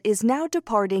Transit is now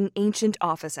departing ancient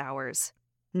office hours.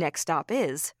 Next stop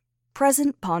is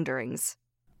Present Ponderings.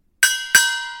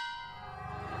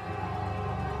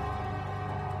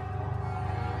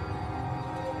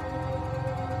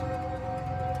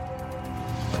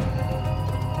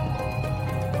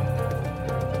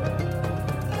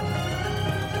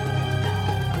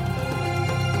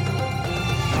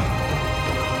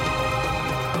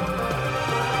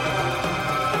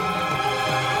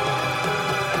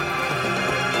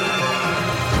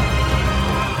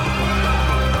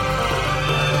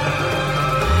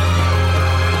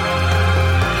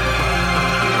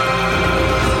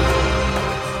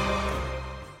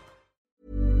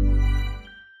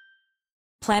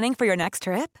 Planning for your next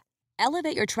trip?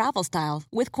 Elevate your travel style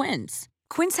with Quince.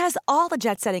 Quince has all the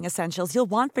jet-setting essentials you'll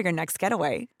want for your next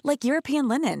getaway, like European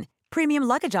linen, premium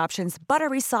luggage options,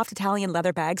 buttery soft Italian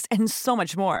leather bags, and so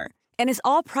much more. And is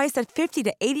all priced at 50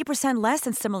 to 80% less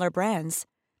than similar brands.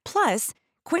 Plus,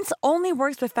 Quince only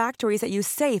works with factories that use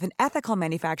safe and ethical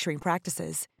manufacturing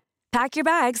practices. Pack your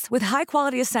bags with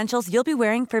high-quality essentials you'll be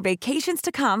wearing for vacations to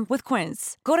come with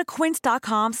Quince. Go to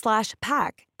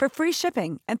quince.com/pack for free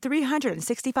shipping and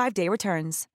 365-day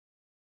returns.